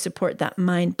help you support that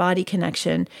mind-body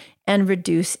connection and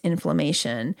reduce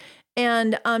inflammation.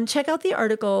 And check out the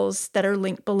articles that are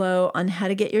linked below on how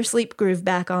to get your sleep groove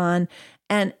back on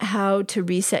and how to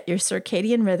reset your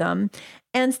circadian rhythm.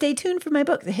 And stay tuned for my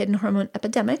book, The Hidden Hormone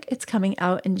Epidemic. It's coming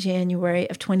out in January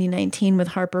of 2019 with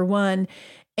Harper One.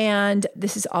 And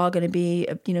this is all going to be,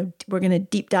 we're going to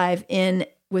deep dive in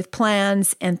with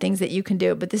plans and things that you can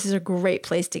do. But this is a great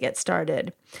place to get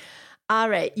started. All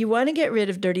right, you want to get rid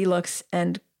of dirty looks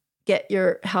and get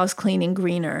your house clean and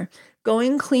greener.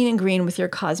 Going clean and green with your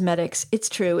cosmetics, it's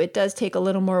true, it does take a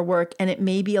little more work and it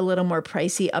may be a little more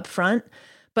pricey up front.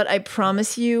 But I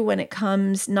promise you, when it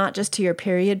comes not just to your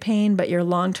period pain, but your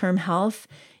long-term health,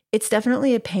 it's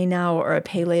definitely a pay now or a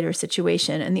pay later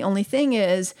situation. And the only thing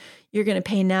is, you're going to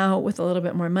pay now with a little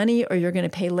bit more money, or you're going to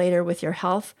pay later with your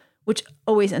health, which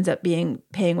always ends up being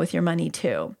paying with your money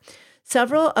too.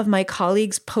 Several of my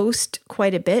colleagues post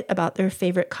quite a bit about their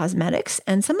favorite cosmetics,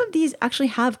 and some of these actually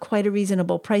have quite a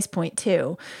reasonable price point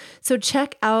too. So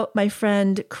check out my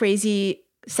friend Crazy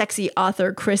sexy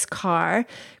author Chris Carr.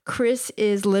 Chris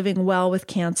is living well with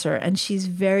cancer, and she's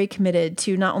very committed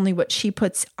to not only what she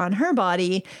puts on her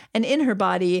body and in her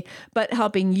body, but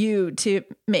helping you to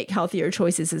make healthier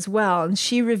choices as well. And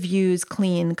she reviews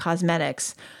clean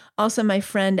cosmetics. Also, my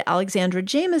friend Alexandra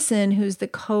Jameson, who's the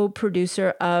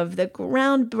co-producer of the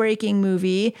groundbreaking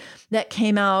movie that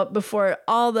came out before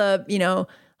all the,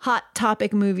 hot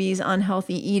topic movies on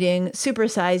healthy eating, Super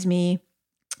Size Me.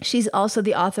 She's also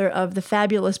the author of the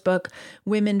fabulous book,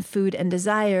 Women, Food, and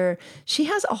Desire. She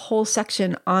has a whole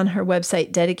section on her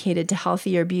website dedicated to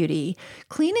healthier beauty.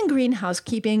 Clean and green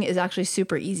housekeeping is actually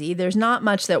super easy. There's not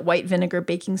much that white vinegar,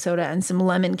 baking soda, and some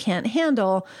lemon can't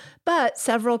handle, but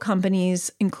several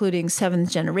companies, including Seventh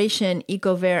Generation,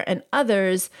 EcoVare, and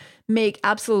others, make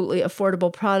absolutely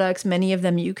affordable products. Many of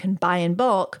them you can buy in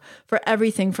bulk for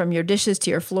everything from your dishes to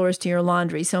your floors to your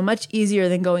laundry. So much easier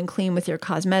than going clean with your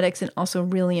cosmetics, and also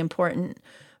really important.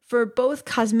 For both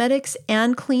cosmetics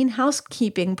and clean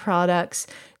housekeeping products,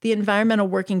 the Environmental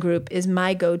Working Group is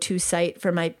my go-to site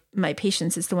for my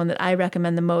patients. It's the one that I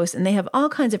recommend the most. And they have all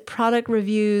kinds of product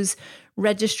reviews,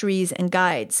 registries, and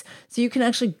guides. So you can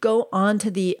actually go on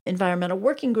to the Environmental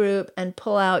Working Group and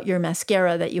pull out your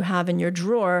mascara that you have in your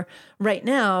drawer right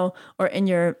now, or in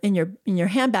your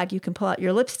handbag. You can pull out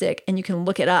your lipstick and you can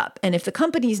look it up. And if the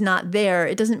company's not there,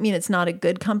 it doesn't mean it's not a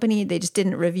good company. They just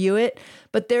didn't review it,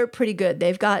 but they're pretty good.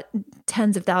 They've got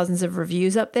tens of thousands of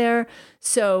reviews up there.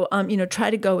 So,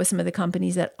 try to go with some of the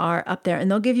companies that are up there, and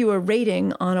they'll give you a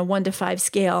rating on a 1 to 5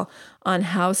 scale on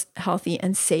how healthy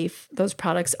and safe those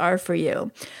products are for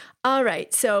you. All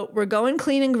right. So we're going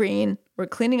clean and green. We're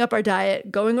cleaning up our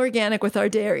diet, going organic with our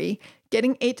dairy,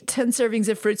 getting 8 to 10 servings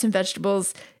of fruits and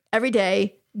vegetables every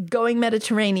day, going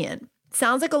Mediterranean.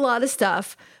 Sounds like a lot of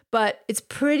stuff, but it's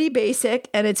pretty basic,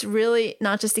 and it's really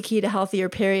not just a key to healthier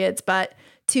periods, but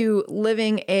to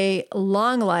living a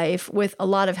long life with a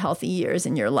lot of healthy years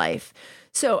in your life.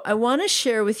 So I want to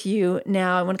share with you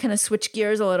now, I want to kind of switch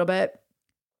gears a little bit.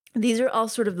 These are all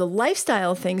sort of the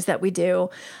lifestyle things that we do.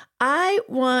 I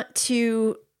want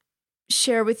to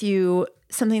share with you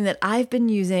something that I've been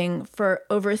using for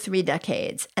over 3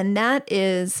 decades, and that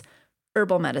is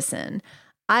herbal medicine.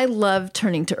 I love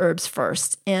turning to herbs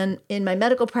first. And in my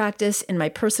medical practice, in my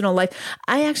personal life,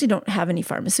 I actually don't have any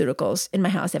pharmaceuticals in my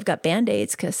house. I've got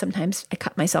Band-Aids because sometimes I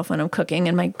cut myself when I'm cooking,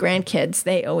 and my grandkids,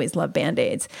 they always love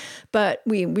Band-Aids. But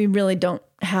we really don't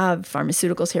have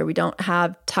pharmaceuticals here. We don't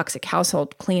have toxic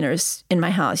household cleaners in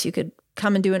my house. You could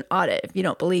come and do an audit if you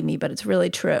don't believe me, but it's really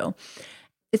true.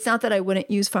 It's not that I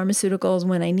wouldn't use pharmaceuticals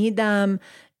when I need them.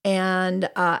 And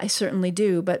I certainly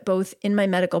do, but both in my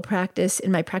medical practice,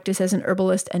 in my practice as an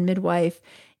herbalist and midwife,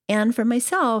 and for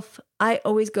myself, I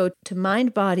always go to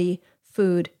mind, body,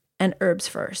 food, and herbs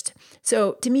first.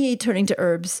 So to me, turning to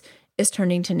herbs is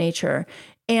turning to nature.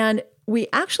 And we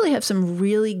actually have some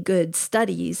really good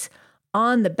studies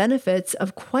on the benefits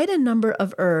of quite a number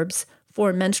of herbs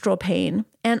for menstrual pain,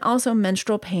 and also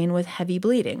menstrual pain with heavy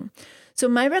bleeding. So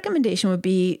my recommendation would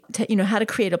be to, how to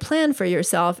create a plan for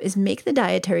yourself is make the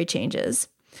dietary changes,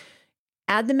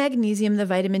 add the magnesium, the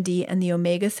vitamin D, and the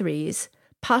omega-3s,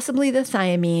 possibly the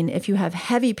thiamine if you have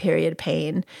heavy period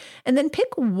pain, and then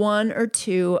pick 1 or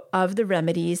 2 of the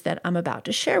remedies that I'm about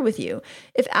to share with you.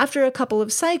 If after a couple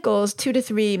of cycles, 2 to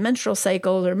 3 menstrual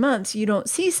cycles or months, you don't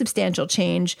see substantial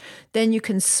change, then you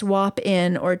can swap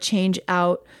in or change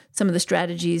out some of the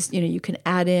strategies. You can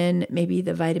add in maybe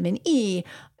the vitamin E.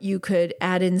 You could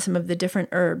add in some of the different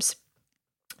herbs.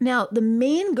 Now, the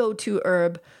main go-to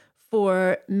herb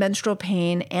for menstrual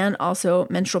pain and also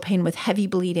menstrual pain with heavy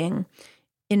bleeding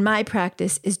in my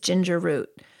practice is ginger root.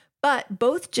 But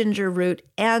both ginger root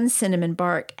and cinnamon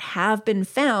bark have been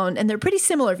found, and they're pretty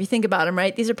similar if you think about them,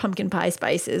 right? These are pumpkin pie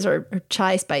spices or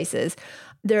chai spices.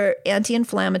 They're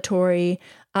anti-inflammatory.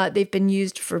 They've been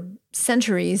used for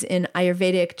centuries in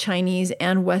Ayurvedic, Chinese,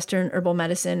 and Western herbal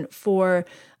medicine for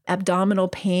abdominal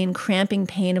pain, cramping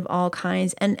pain of all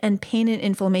kinds, and pain and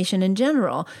inflammation in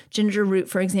general. Ginger root,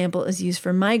 for example, is used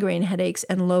for migraine headaches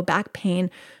and low back pain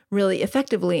really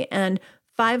effectively. And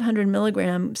 500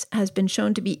 milligrams has been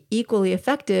shown to be equally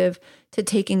effective to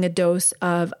taking a dose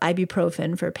of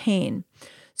ibuprofen for pain.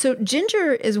 So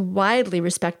ginger is widely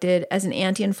respected as an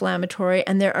anti-inflammatory,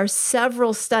 and there are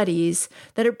several studies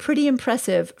that are pretty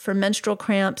impressive for menstrual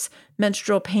cramps,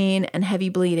 menstrual pain, and heavy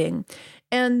bleeding.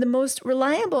 And the most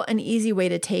reliable and easy way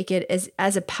to take it is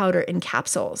as a powder in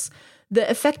capsules. The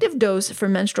effective dose for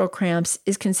menstrual cramps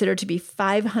is considered to be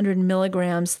 500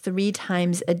 milligrams 3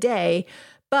 times a day,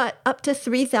 but up to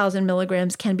 3,000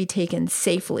 milligrams can be taken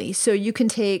safely. So you can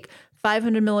take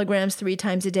 500 milligrams 3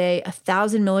 times a day,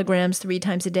 1,000 milligrams 3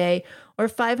 times a day, or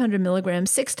 500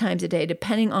 milligrams 6 times a day,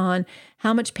 depending on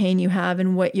how much pain you have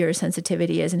and what your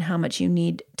sensitivity is and how much you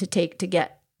need to take to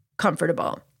get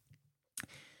comfortable.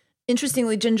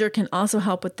 Interestingly, ginger can also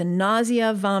help with the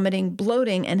nausea, vomiting,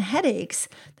 bloating, and headaches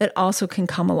that also can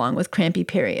come along with crampy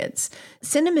periods.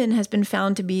 Cinnamon has been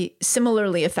found to be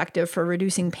similarly effective for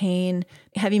reducing pain,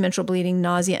 heavy menstrual bleeding,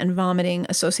 nausea, and vomiting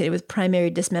associated with primary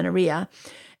dysmenorrhea.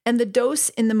 And the dose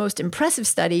in the most impressive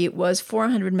study was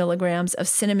 400 milligrams of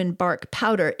cinnamon bark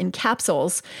powder in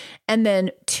capsules, and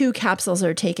then 2 capsules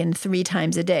are taken 3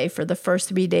 times a day for the first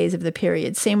 3 days of the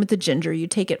period. Same with the ginger. You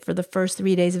take it for the first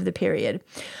 3 days of the period.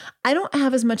 I don't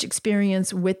have as much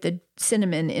experience with the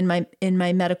cinnamon in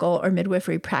my medical or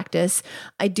midwifery practice.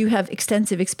 I do have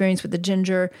extensive experience with the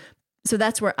ginger, so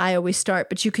that's where I always start,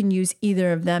 but you can use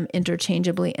either of them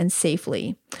interchangeably and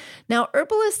safely. Now,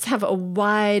 herbalists have a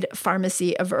wide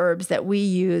pharmacy of herbs that we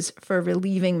use for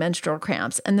relieving menstrual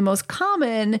cramps, and the most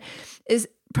common is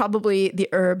probably the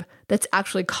herb that's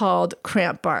actually called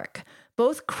cramp bark.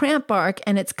 Both cramp bark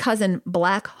and its cousin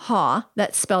black haw,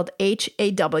 that's spelled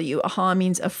H-A-W, a haw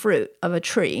means a fruit of a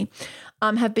tree,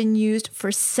 have been used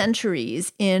for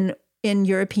centuries in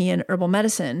European herbal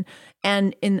medicine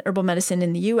and in herbal medicine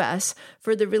in the US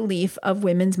for the relief of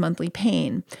women's monthly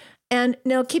pain. And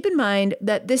now keep in mind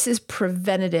that this is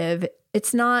preventative.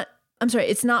 It's not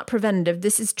preventative.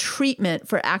 This is treatment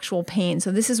for actual pain.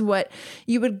 So this is what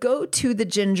you would go to the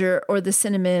ginger or the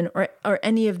cinnamon or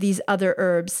any of these other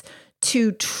herbs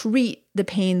to treat the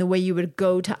pain the way you would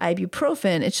go to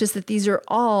ibuprofen. It's just that these are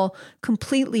all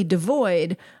completely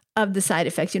devoid of the side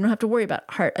effects. You don't have to worry about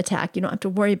heart attack. You don't have to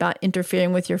worry about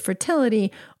interfering with your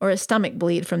fertility or a stomach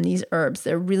bleed from these herbs.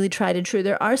 They're really tried and true.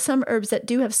 There are some herbs that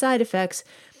do have side effects,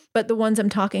 but the ones I'm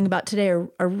talking about today are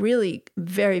really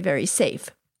very, very safe.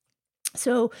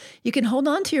 So you can hold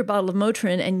on to your bottle of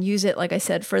Motrin and use it, like I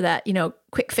said, for that,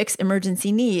 quick fix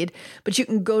emergency need, but you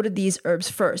can go to these herbs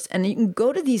first. And you can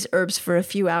go to these herbs for a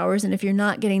few hours. And if you're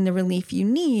not getting the relief you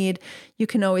need, you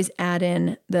can always add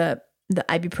in the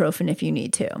ibuprofen if you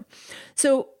need to.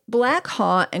 So black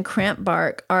haw and cramp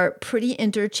bark are pretty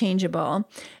interchangeable,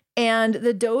 and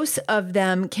the dose of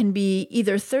them can be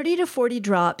either 30 to 40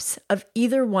 drops of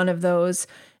either one of those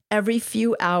every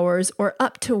few hours, or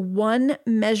up to 1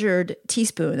 measured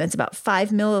teaspoon. That's about 5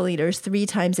 milliliters 3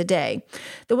 times a day.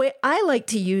 The way I like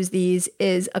to use these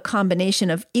is a combination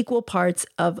of equal parts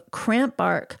of cramp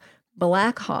bark,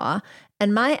 black haw,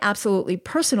 and my absolutely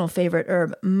personal favorite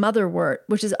herb, motherwort,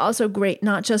 which is also great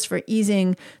not just for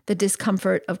easing the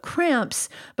discomfort of cramps,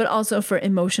 but also for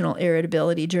emotional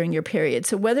irritability during your period.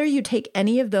 So whether you take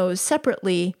any of those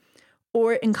separately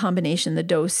or in combination, the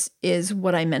dose is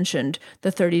what I mentioned,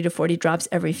 the 30 to 40 drops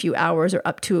every few hours or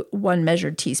up to 1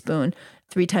 measured teaspoon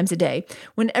 3 times a day.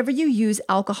 Whenever you use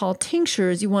alcohol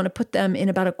tinctures, you want to put them in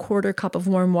about a 1/4 cup of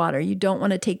warm water. You don't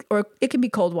want to take, or it can be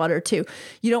cold water too.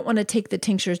 You don't want to take the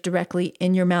tinctures directly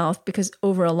in your mouth because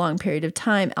over a long period of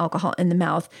time, alcohol in the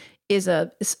mouth is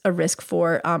a risk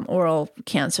for oral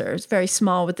cancer. It's very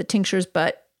small with the tinctures,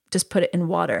 but just put it in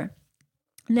water.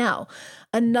 Now,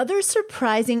 another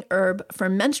surprising herb for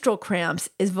menstrual cramps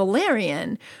is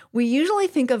valerian. We usually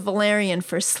think of valerian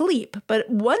for sleep, but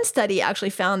one study actually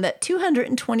found that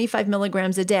 225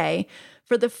 milligrams a day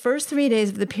for the first 3 days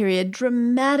of the period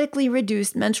dramatically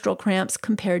reduced menstrual cramps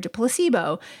compared to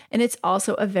placebo, and it's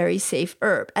also a very safe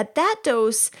herb. At that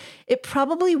dose, it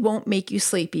probably won't make you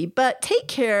sleepy, but take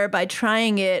care by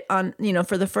trying it on,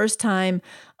 for the first time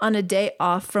on a day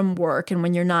off from work and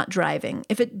when you're not driving.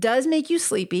 If it does make you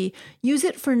sleepy, use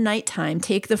it for nighttime.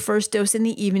 Take the first dose in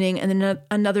the evening and then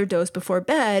another dose before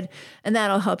bed, and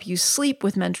that'll help you sleep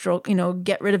with menstrual,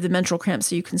 get rid of the menstrual cramps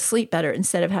so you can sleep better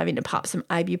instead of having to pop some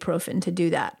ibuprofen to do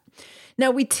that.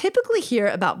 Now, we typically hear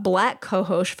about black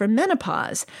cohosh for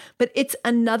menopause, but it's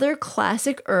another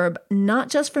classic herb, not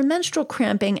just for menstrual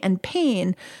cramping and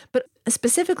pain, but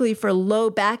specifically for low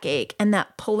backache and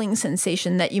that pulling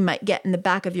sensation that you might get in the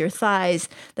back of your thighs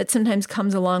that sometimes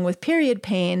comes along with period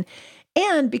pain.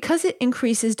 And because it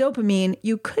increases dopamine,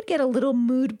 you could get a little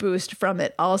mood boost from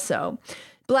it also.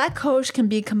 Black cohosh can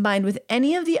be combined with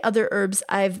any of the other herbs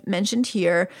I've mentioned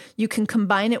here. You can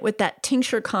combine it with that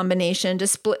tincture combination to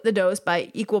split the dose by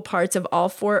equal parts of all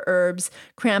 4 herbs,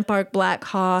 cramp bark, black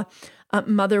haw,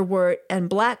 motherwort, and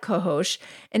black cohosh.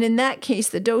 And in that case,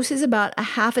 the dose is about a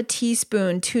 1/2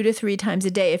 teaspoon 2 to 3 times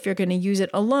a day if you're going to use it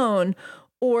alone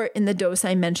or in the dose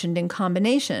I mentioned in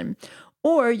combination.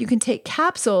 Or you can take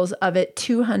capsules of it,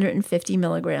 250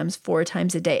 milligrams 4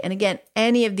 times a day. And again,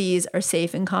 any of these are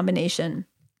safe in combination.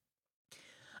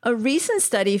 A recent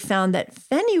study found that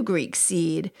fenugreek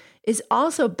seed is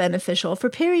also beneficial for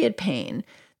period pain.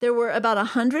 There were about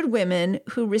 100 women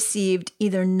who received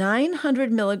either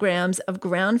 900 milligrams of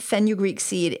ground fenugreek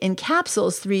seed in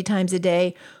capsules 3 times a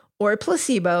day or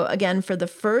placebo, again, for the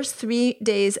first 3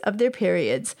 days of their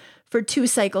periods for 2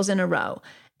 cycles in a row.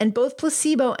 And both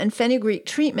placebo and fenugreek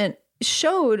treatment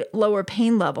showed lower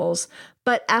pain levels,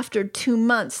 but after 2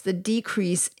 months, the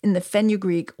decrease in the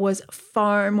fenugreek was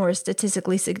far more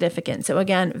statistically significant. So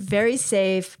again, very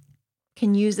safe.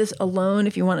 Can use this alone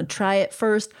if you want to try it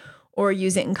first, or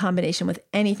use it in combination with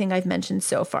anything I've mentioned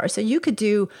so far. So you could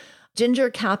do ginger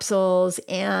capsules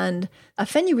and a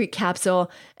fenugreek capsule,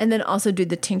 and then also do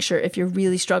the tincture if you're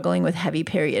really struggling with heavy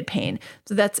period pain.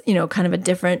 So that's, kind of a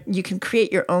different, you can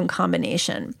create your own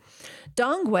combination.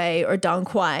 Dongui, or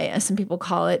dongquai, as some people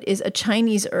call it, is a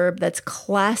Chinese herb that's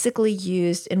classically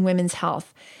used in women's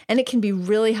health, and it can be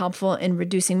really helpful in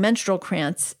reducing menstrual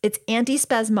cramps. It's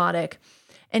antispasmodic,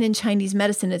 and in Chinese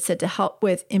medicine, it's said to help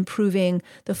with improving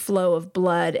the flow of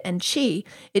blood and qi.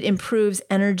 It improves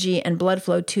energy and blood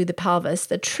flow to the pelvis.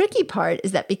 The tricky part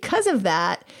is that because of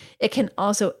that, it can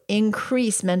also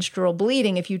increase menstrual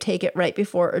bleeding if you take it right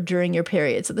before or during your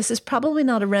period. So this is probably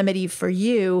not a remedy for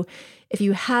you if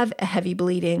you have a heavy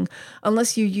bleeding,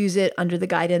 unless you use it under the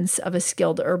guidance of a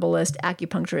skilled herbalist,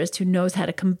 acupuncturist who knows how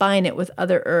to combine it with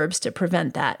other herbs to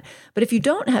prevent that. But if you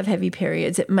don't have heavy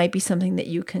periods, it might be something that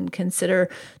you can consider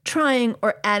trying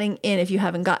or adding in if you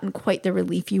haven't gotten quite the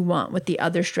relief you want with the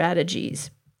other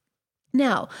strategies.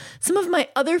 Now, some of my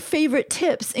other favorite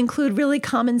tips include really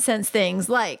common sense things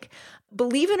like,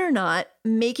 believe it or not,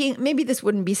 maybe this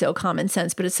wouldn't be so common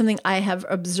sense, but it's something I have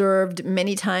observed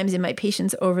many times in my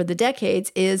patients over the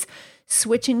decades, is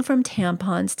switching from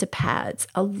tampons to pads.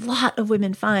 A lot of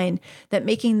women find that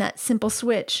making that simple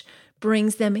switch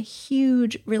brings them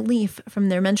huge relief from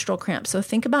their menstrual cramps. So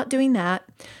think about doing that.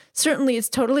 Certainly, it's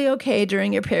totally okay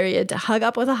during your period to hug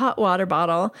up with a hot water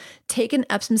bottle, take an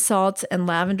Epsom salts and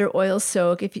lavender oil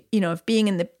soak if being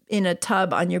in a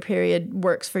tub on your period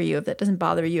works for you, if that doesn't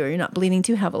bother you or you're not bleeding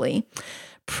too heavily.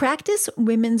 Practice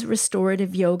women's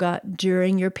restorative yoga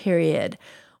during your period.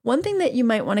 One thing that you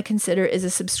might want to consider is a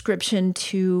subscription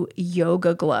to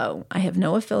Yoga Glow. I have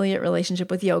no affiliate relationship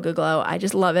with Yoga Glow. I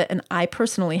just love it, and I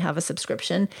personally have a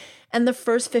subscription. And the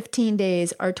first 15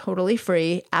 days are totally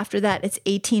free. After that, it's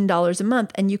 $18 a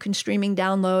month, and you can streaming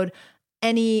download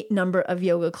any number of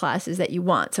yoga classes that you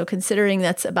want. So considering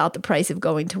that's about the price of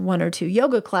going to 1 or 2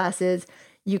 yoga classes,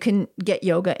 you can get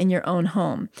yoga in your own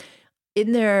home.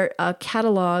 In their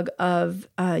catalog of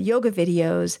yoga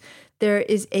videos, there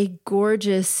is a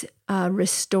gorgeous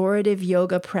restorative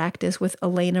yoga practice with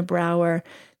Elena Brower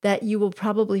that you will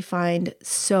probably find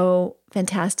so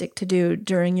fantastic to do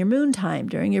during your moon time,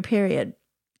 during your period.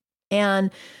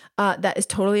 And that is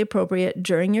totally appropriate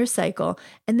during your cycle.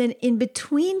 And then in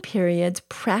between periods,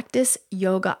 practice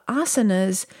yoga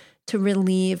asanas to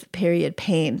relieve period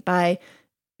pain by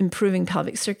improving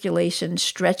pelvic circulation,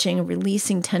 stretching,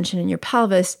 releasing tension in your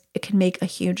pelvis. It can make a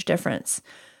huge difference.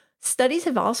 Studies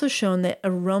have also shown that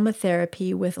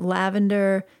aromatherapy with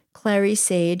lavender, clary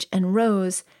sage, and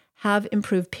rose have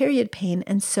improved period pain,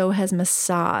 and so has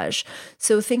massage.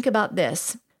 So think about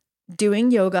this: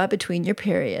 doing yoga between your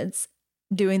periods,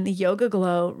 doing the Yoga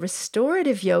Glow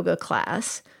restorative yoga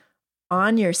class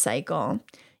on your cycle,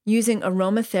 using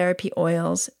aromatherapy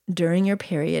oils during your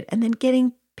period, and then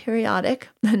getting periodic,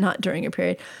 not during your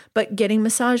period, but getting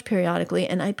massage periodically.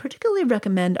 And I particularly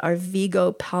recommend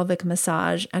Arvigo pelvic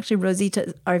massage. Actually,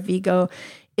 Rosita Arvigo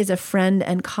is a friend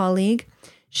and colleague.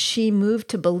 She moved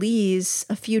to Belize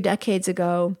a few decades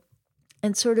ago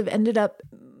and sort of ended up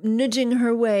nudging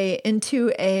her way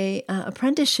into a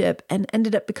apprenticeship and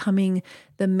ended up becoming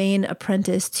the main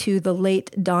apprentice to the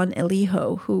late Don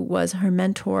Elijo, who was her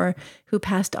mentor, who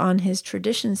passed on his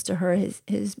traditions to her, his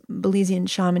Belizean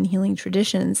shaman healing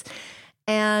traditions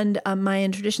and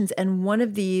Mayan traditions. And one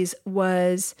of these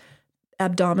was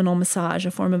abdominal massage,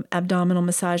 a form of abdominal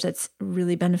massage that's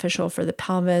really beneficial for the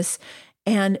pelvis.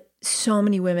 And so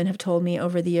many women have told me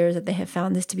over the years that they have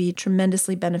found this to be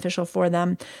tremendously beneficial for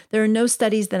them. There are no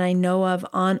studies that I know of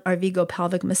on Arvigo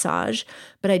pelvic massage,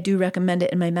 but I do recommend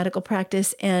it in my medical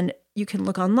practice. And you can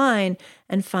look online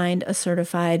and find a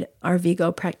certified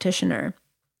Arvigo practitioner.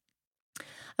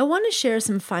 I want to share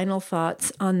some final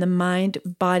thoughts on the mind,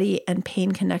 body, and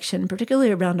pain connection,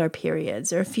 particularly around our periods.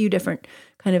 There are a few different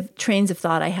kind of trains of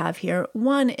thought I have here.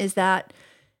 One is that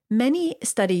many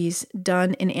studies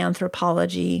done in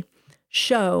anthropology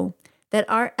show that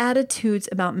our attitudes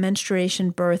about menstruation,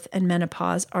 birth, and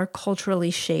menopause are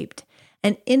culturally shaped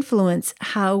and influence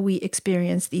how we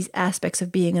experience these aspects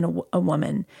of being a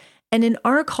woman. And in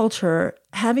our culture,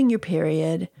 having your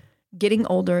period, getting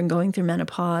older and going through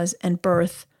menopause and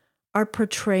birth are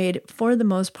portrayed for the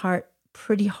most part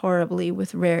pretty horribly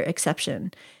with rare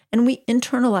exception. And we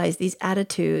internalize these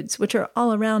attitudes, which are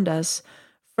all around us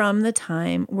from the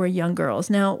time we're young girls.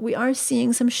 Now, we are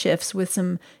seeing some shifts with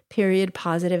some period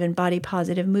positive and body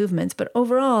positive movements, but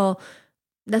overall,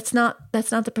 that's not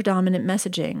the predominant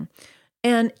messaging.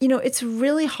 And, it's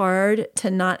really hard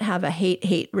to not have a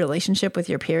hate-hate relationship with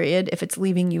your period if it's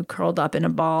leaving you curled up in a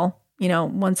ball,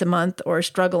 once a month, or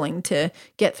struggling to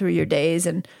get through your days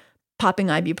and popping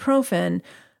ibuprofen.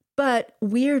 But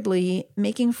weirdly,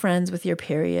 making friends with your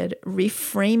period,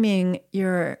 reframing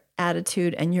your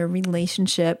attitude and your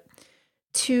relationship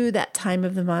to that time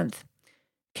of the month.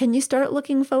 Can you start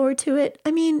looking forward to it?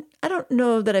 I mean, I don't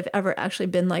know that I've ever actually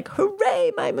been like,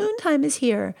 hooray, my moon time is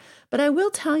here. But I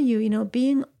will tell you,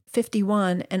 being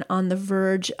 51 and on the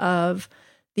verge of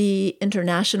the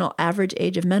international average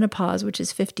age of menopause, which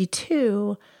is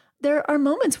 52, there are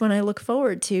moments when I look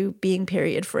forward to being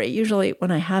period free, usually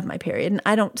when I have my period. And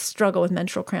I don't struggle with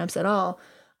menstrual cramps at all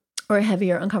or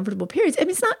heavy or uncomfortable periods. I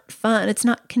mean, it's not fun. It's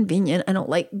not convenient. I don't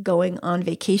like going on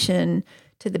vacation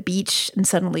to the beach and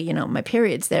suddenly, my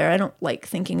period's there. I don't like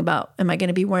thinking about, am I going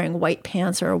to be wearing white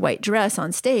pants or a white dress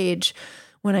on stage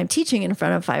when I'm teaching in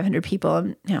front of 500 people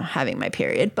and, having my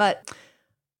period. But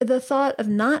the thought of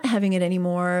not having it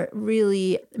anymore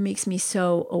really makes me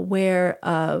so aware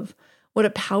of what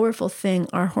a powerful thing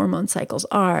our hormone cycles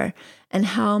are and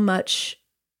how much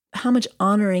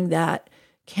honoring that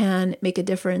can make a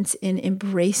difference in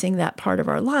embracing that part of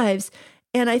our lives.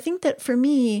 And I think that for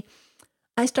me,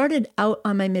 I started out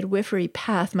on my midwifery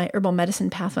path, my herbal medicine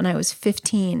path, when I was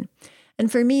 15.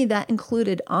 And for me, that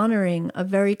included honoring a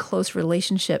very close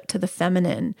relationship to the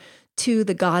feminine, to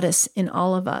the goddess in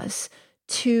all of us,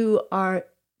 to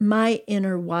my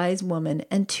inner wise woman,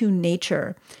 and to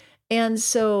nature. And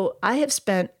so I have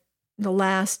spent the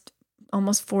last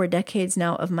almost 4 decades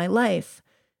now of my life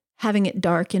having it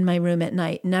dark in my room at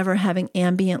night, never having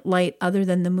ambient light other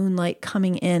than the moonlight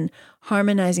coming in,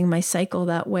 harmonizing my cycle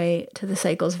that way to the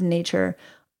cycles of nature,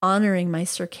 honoring my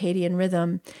circadian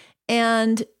rhythm,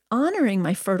 and honoring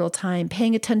my fertile time,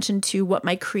 paying attention to what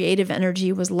my creative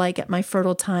energy was like at my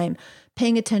fertile time,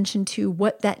 paying attention to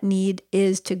what that need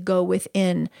is to go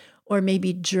within, or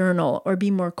maybe journal or be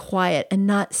more quiet and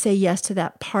not say yes to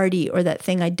that party or that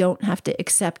thing I don't have to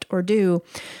accept or do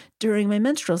during my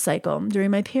menstrual cycle,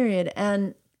 during my period.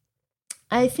 And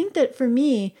I think that for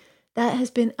me, that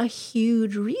has been a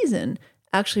huge reason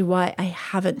actually why I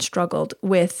haven't struggled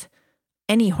with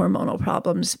any hormonal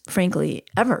problems, frankly,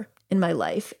 ever in my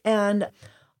life. And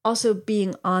also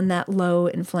being on that low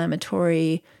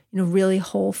inflammatory, really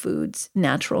whole foods,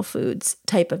 natural foods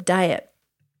type of diet.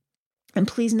 And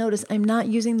please notice, I'm not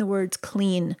using the words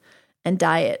clean and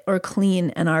diet or clean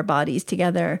and our bodies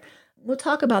together. We'll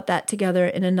talk about that together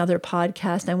in another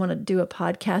podcast. I want to do a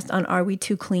podcast on, are we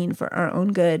too clean for our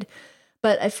own good?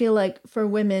 But I feel like for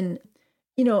women,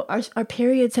 our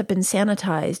periods have been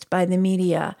sanitized by the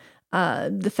media.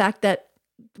 The fact that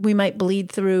we might bleed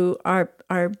through our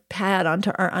pad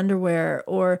onto our underwear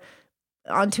or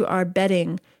onto our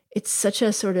bedding, it's such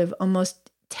a sort of almost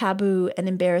taboo and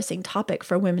embarrassing topic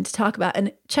for women to talk about.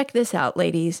 And check this out,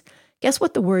 ladies. Guess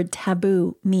what the word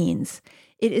taboo means?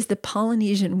 It is the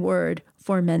Polynesian word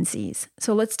for menses.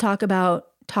 So let's talking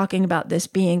about this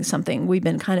being something we've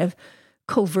been kind of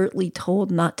covertly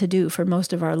told not to do for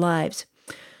most of our lives.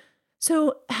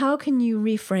 So how can you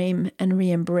reframe and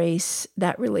re-embrace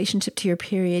that relationship to your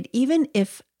period, even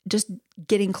if just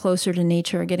getting closer to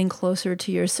nature, getting closer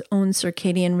to your own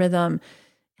circadian rhythm,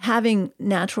 having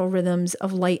natural rhythms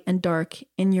of light and dark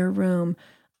in your room,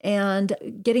 and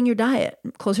getting your diet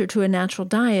closer to a natural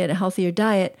diet, a healthier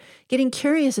diet, getting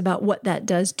curious about what that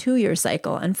does to your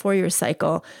cycle and for your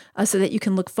cycle, so that you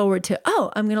can look forward to,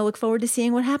 I'm going to look forward to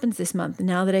seeing what happens this month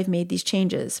now that I've made these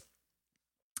changes.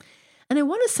 And I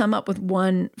want to sum up with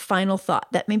one final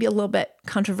thought that may be a little bit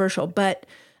controversial, but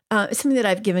it's something that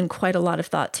I've given quite a lot of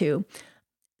thought to.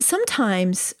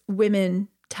 Sometimes women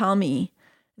tell me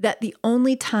that the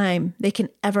only time they can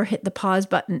ever hit the pause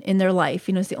button in their life,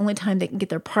 it's the only time they can get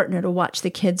their partner to watch the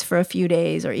kids for a few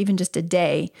days or even just a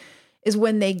day, is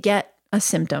when they get a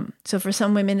symptom. So for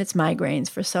some women, it's migraines.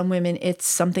 For some women, it's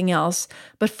something else.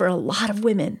 But for a lot of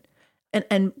women,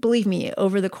 and believe me,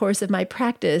 over the course of my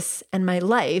practice and my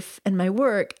life and my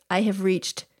work, I have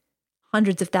reached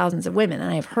hundreds of thousands of women,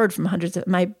 and I have heard from hundreds of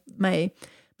my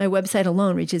website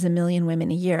alone reaches 1 million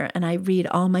women a year, and I read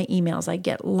all my emails. I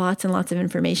get lots and lots of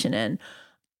information in.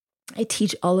 I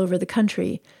teach all over the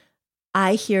country.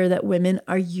 I hear that women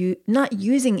are not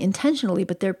using intentionally,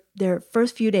 but their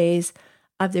first few days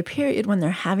of their period when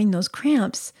they're having those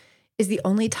cramps is the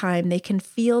only time they can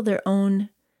feel their own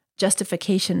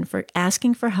justification for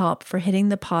asking for help, for hitting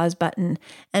the pause button,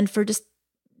 and for just,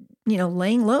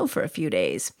 laying low for a few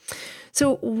days.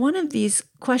 So one of these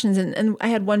questions, and I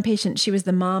had one patient, she was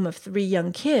the mom of 3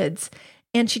 young kids,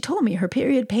 and she told me her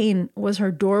period pain was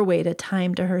her doorway to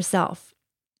time to herself.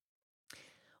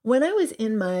 When I was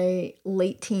in my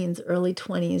late teens, early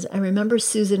 20s, I remember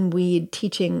Susan Weed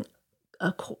teaching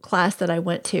a class that I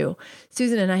went to.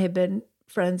 Susan and I have been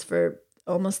friends for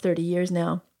almost 30 years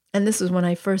now, and this was when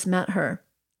I first met her.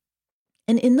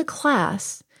 And in the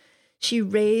class, she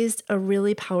raised a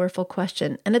really powerful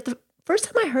question. And at the first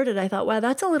time I heard it, I thought, wow,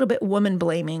 that's a little bit woman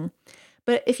blaming.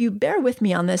 But if you bear with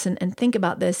me on this and think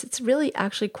about this, it's really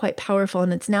actually quite powerful.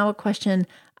 And it's now a question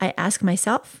I ask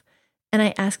myself and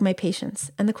I ask my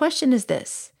patients. And the question is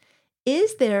this: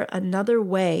 is there another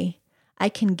way I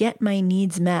can get my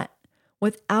needs met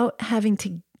without having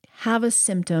to have a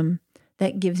symptom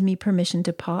that gives me permission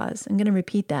to pause? I'm going to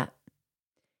repeat that.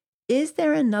 Is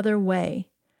there another way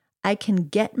I can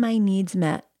get my needs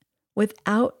met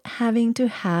without having to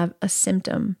have a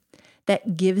symptom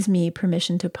that gives me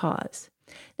permission to pause?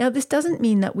 Now, this doesn't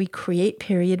mean that we create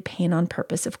period pain on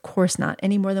purpose. Of course not,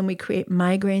 any more than we create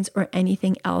migraines or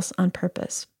anything else on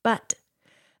purpose. But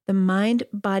the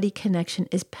mind-body connection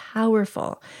is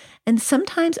powerful. And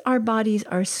sometimes our bodies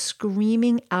are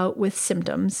screaming out with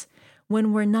symptoms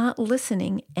when we're not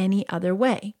listening any other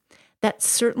way. That's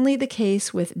certainly the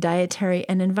case with dietary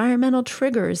and environmental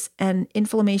triggers and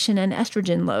inflammation and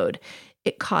estrogen load.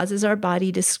 It causes our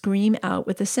body to scream out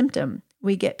with a symptom.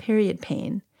 We get period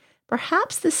pain.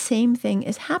 Perhaps the same thing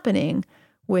is happening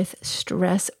with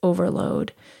stress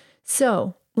overload.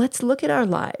 So let's look at our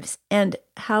lives and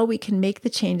how we can make the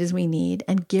changes we need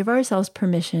and give ourselves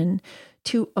permission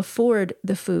to afford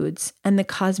the foods and the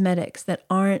cosmetics that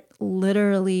aren't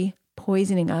literally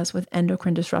poisoning us with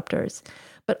endocrine disruptors,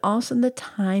 but also the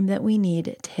time that we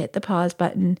need to hit the pause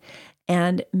button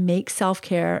and make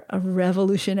self-care a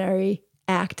revolutionary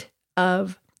act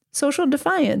of social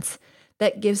defiance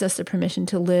that gives us the permission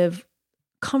to live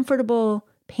comfortable,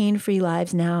 pain-free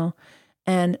lives now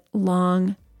and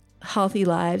long, healthy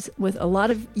lives with a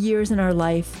lot of years in our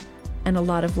life and a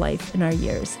lot of life in our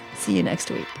years. See you next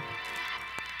week.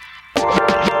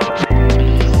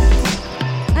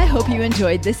 I hope you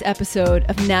enjoyed this episode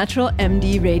of Natural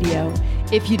MD Radio.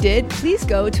 If you did, please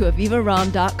go to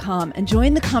avivaram.com and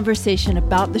join the conversation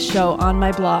about the show on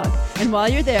my blog. And while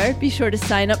you're there, be sure to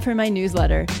sign up for my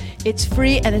newsletter. It's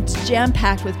free and it's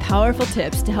jam-packed with powerful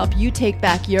tips to help you take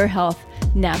back your health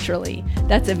naturally.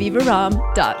 That's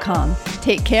avivaram.com.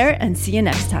 Take care and see you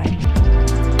next time.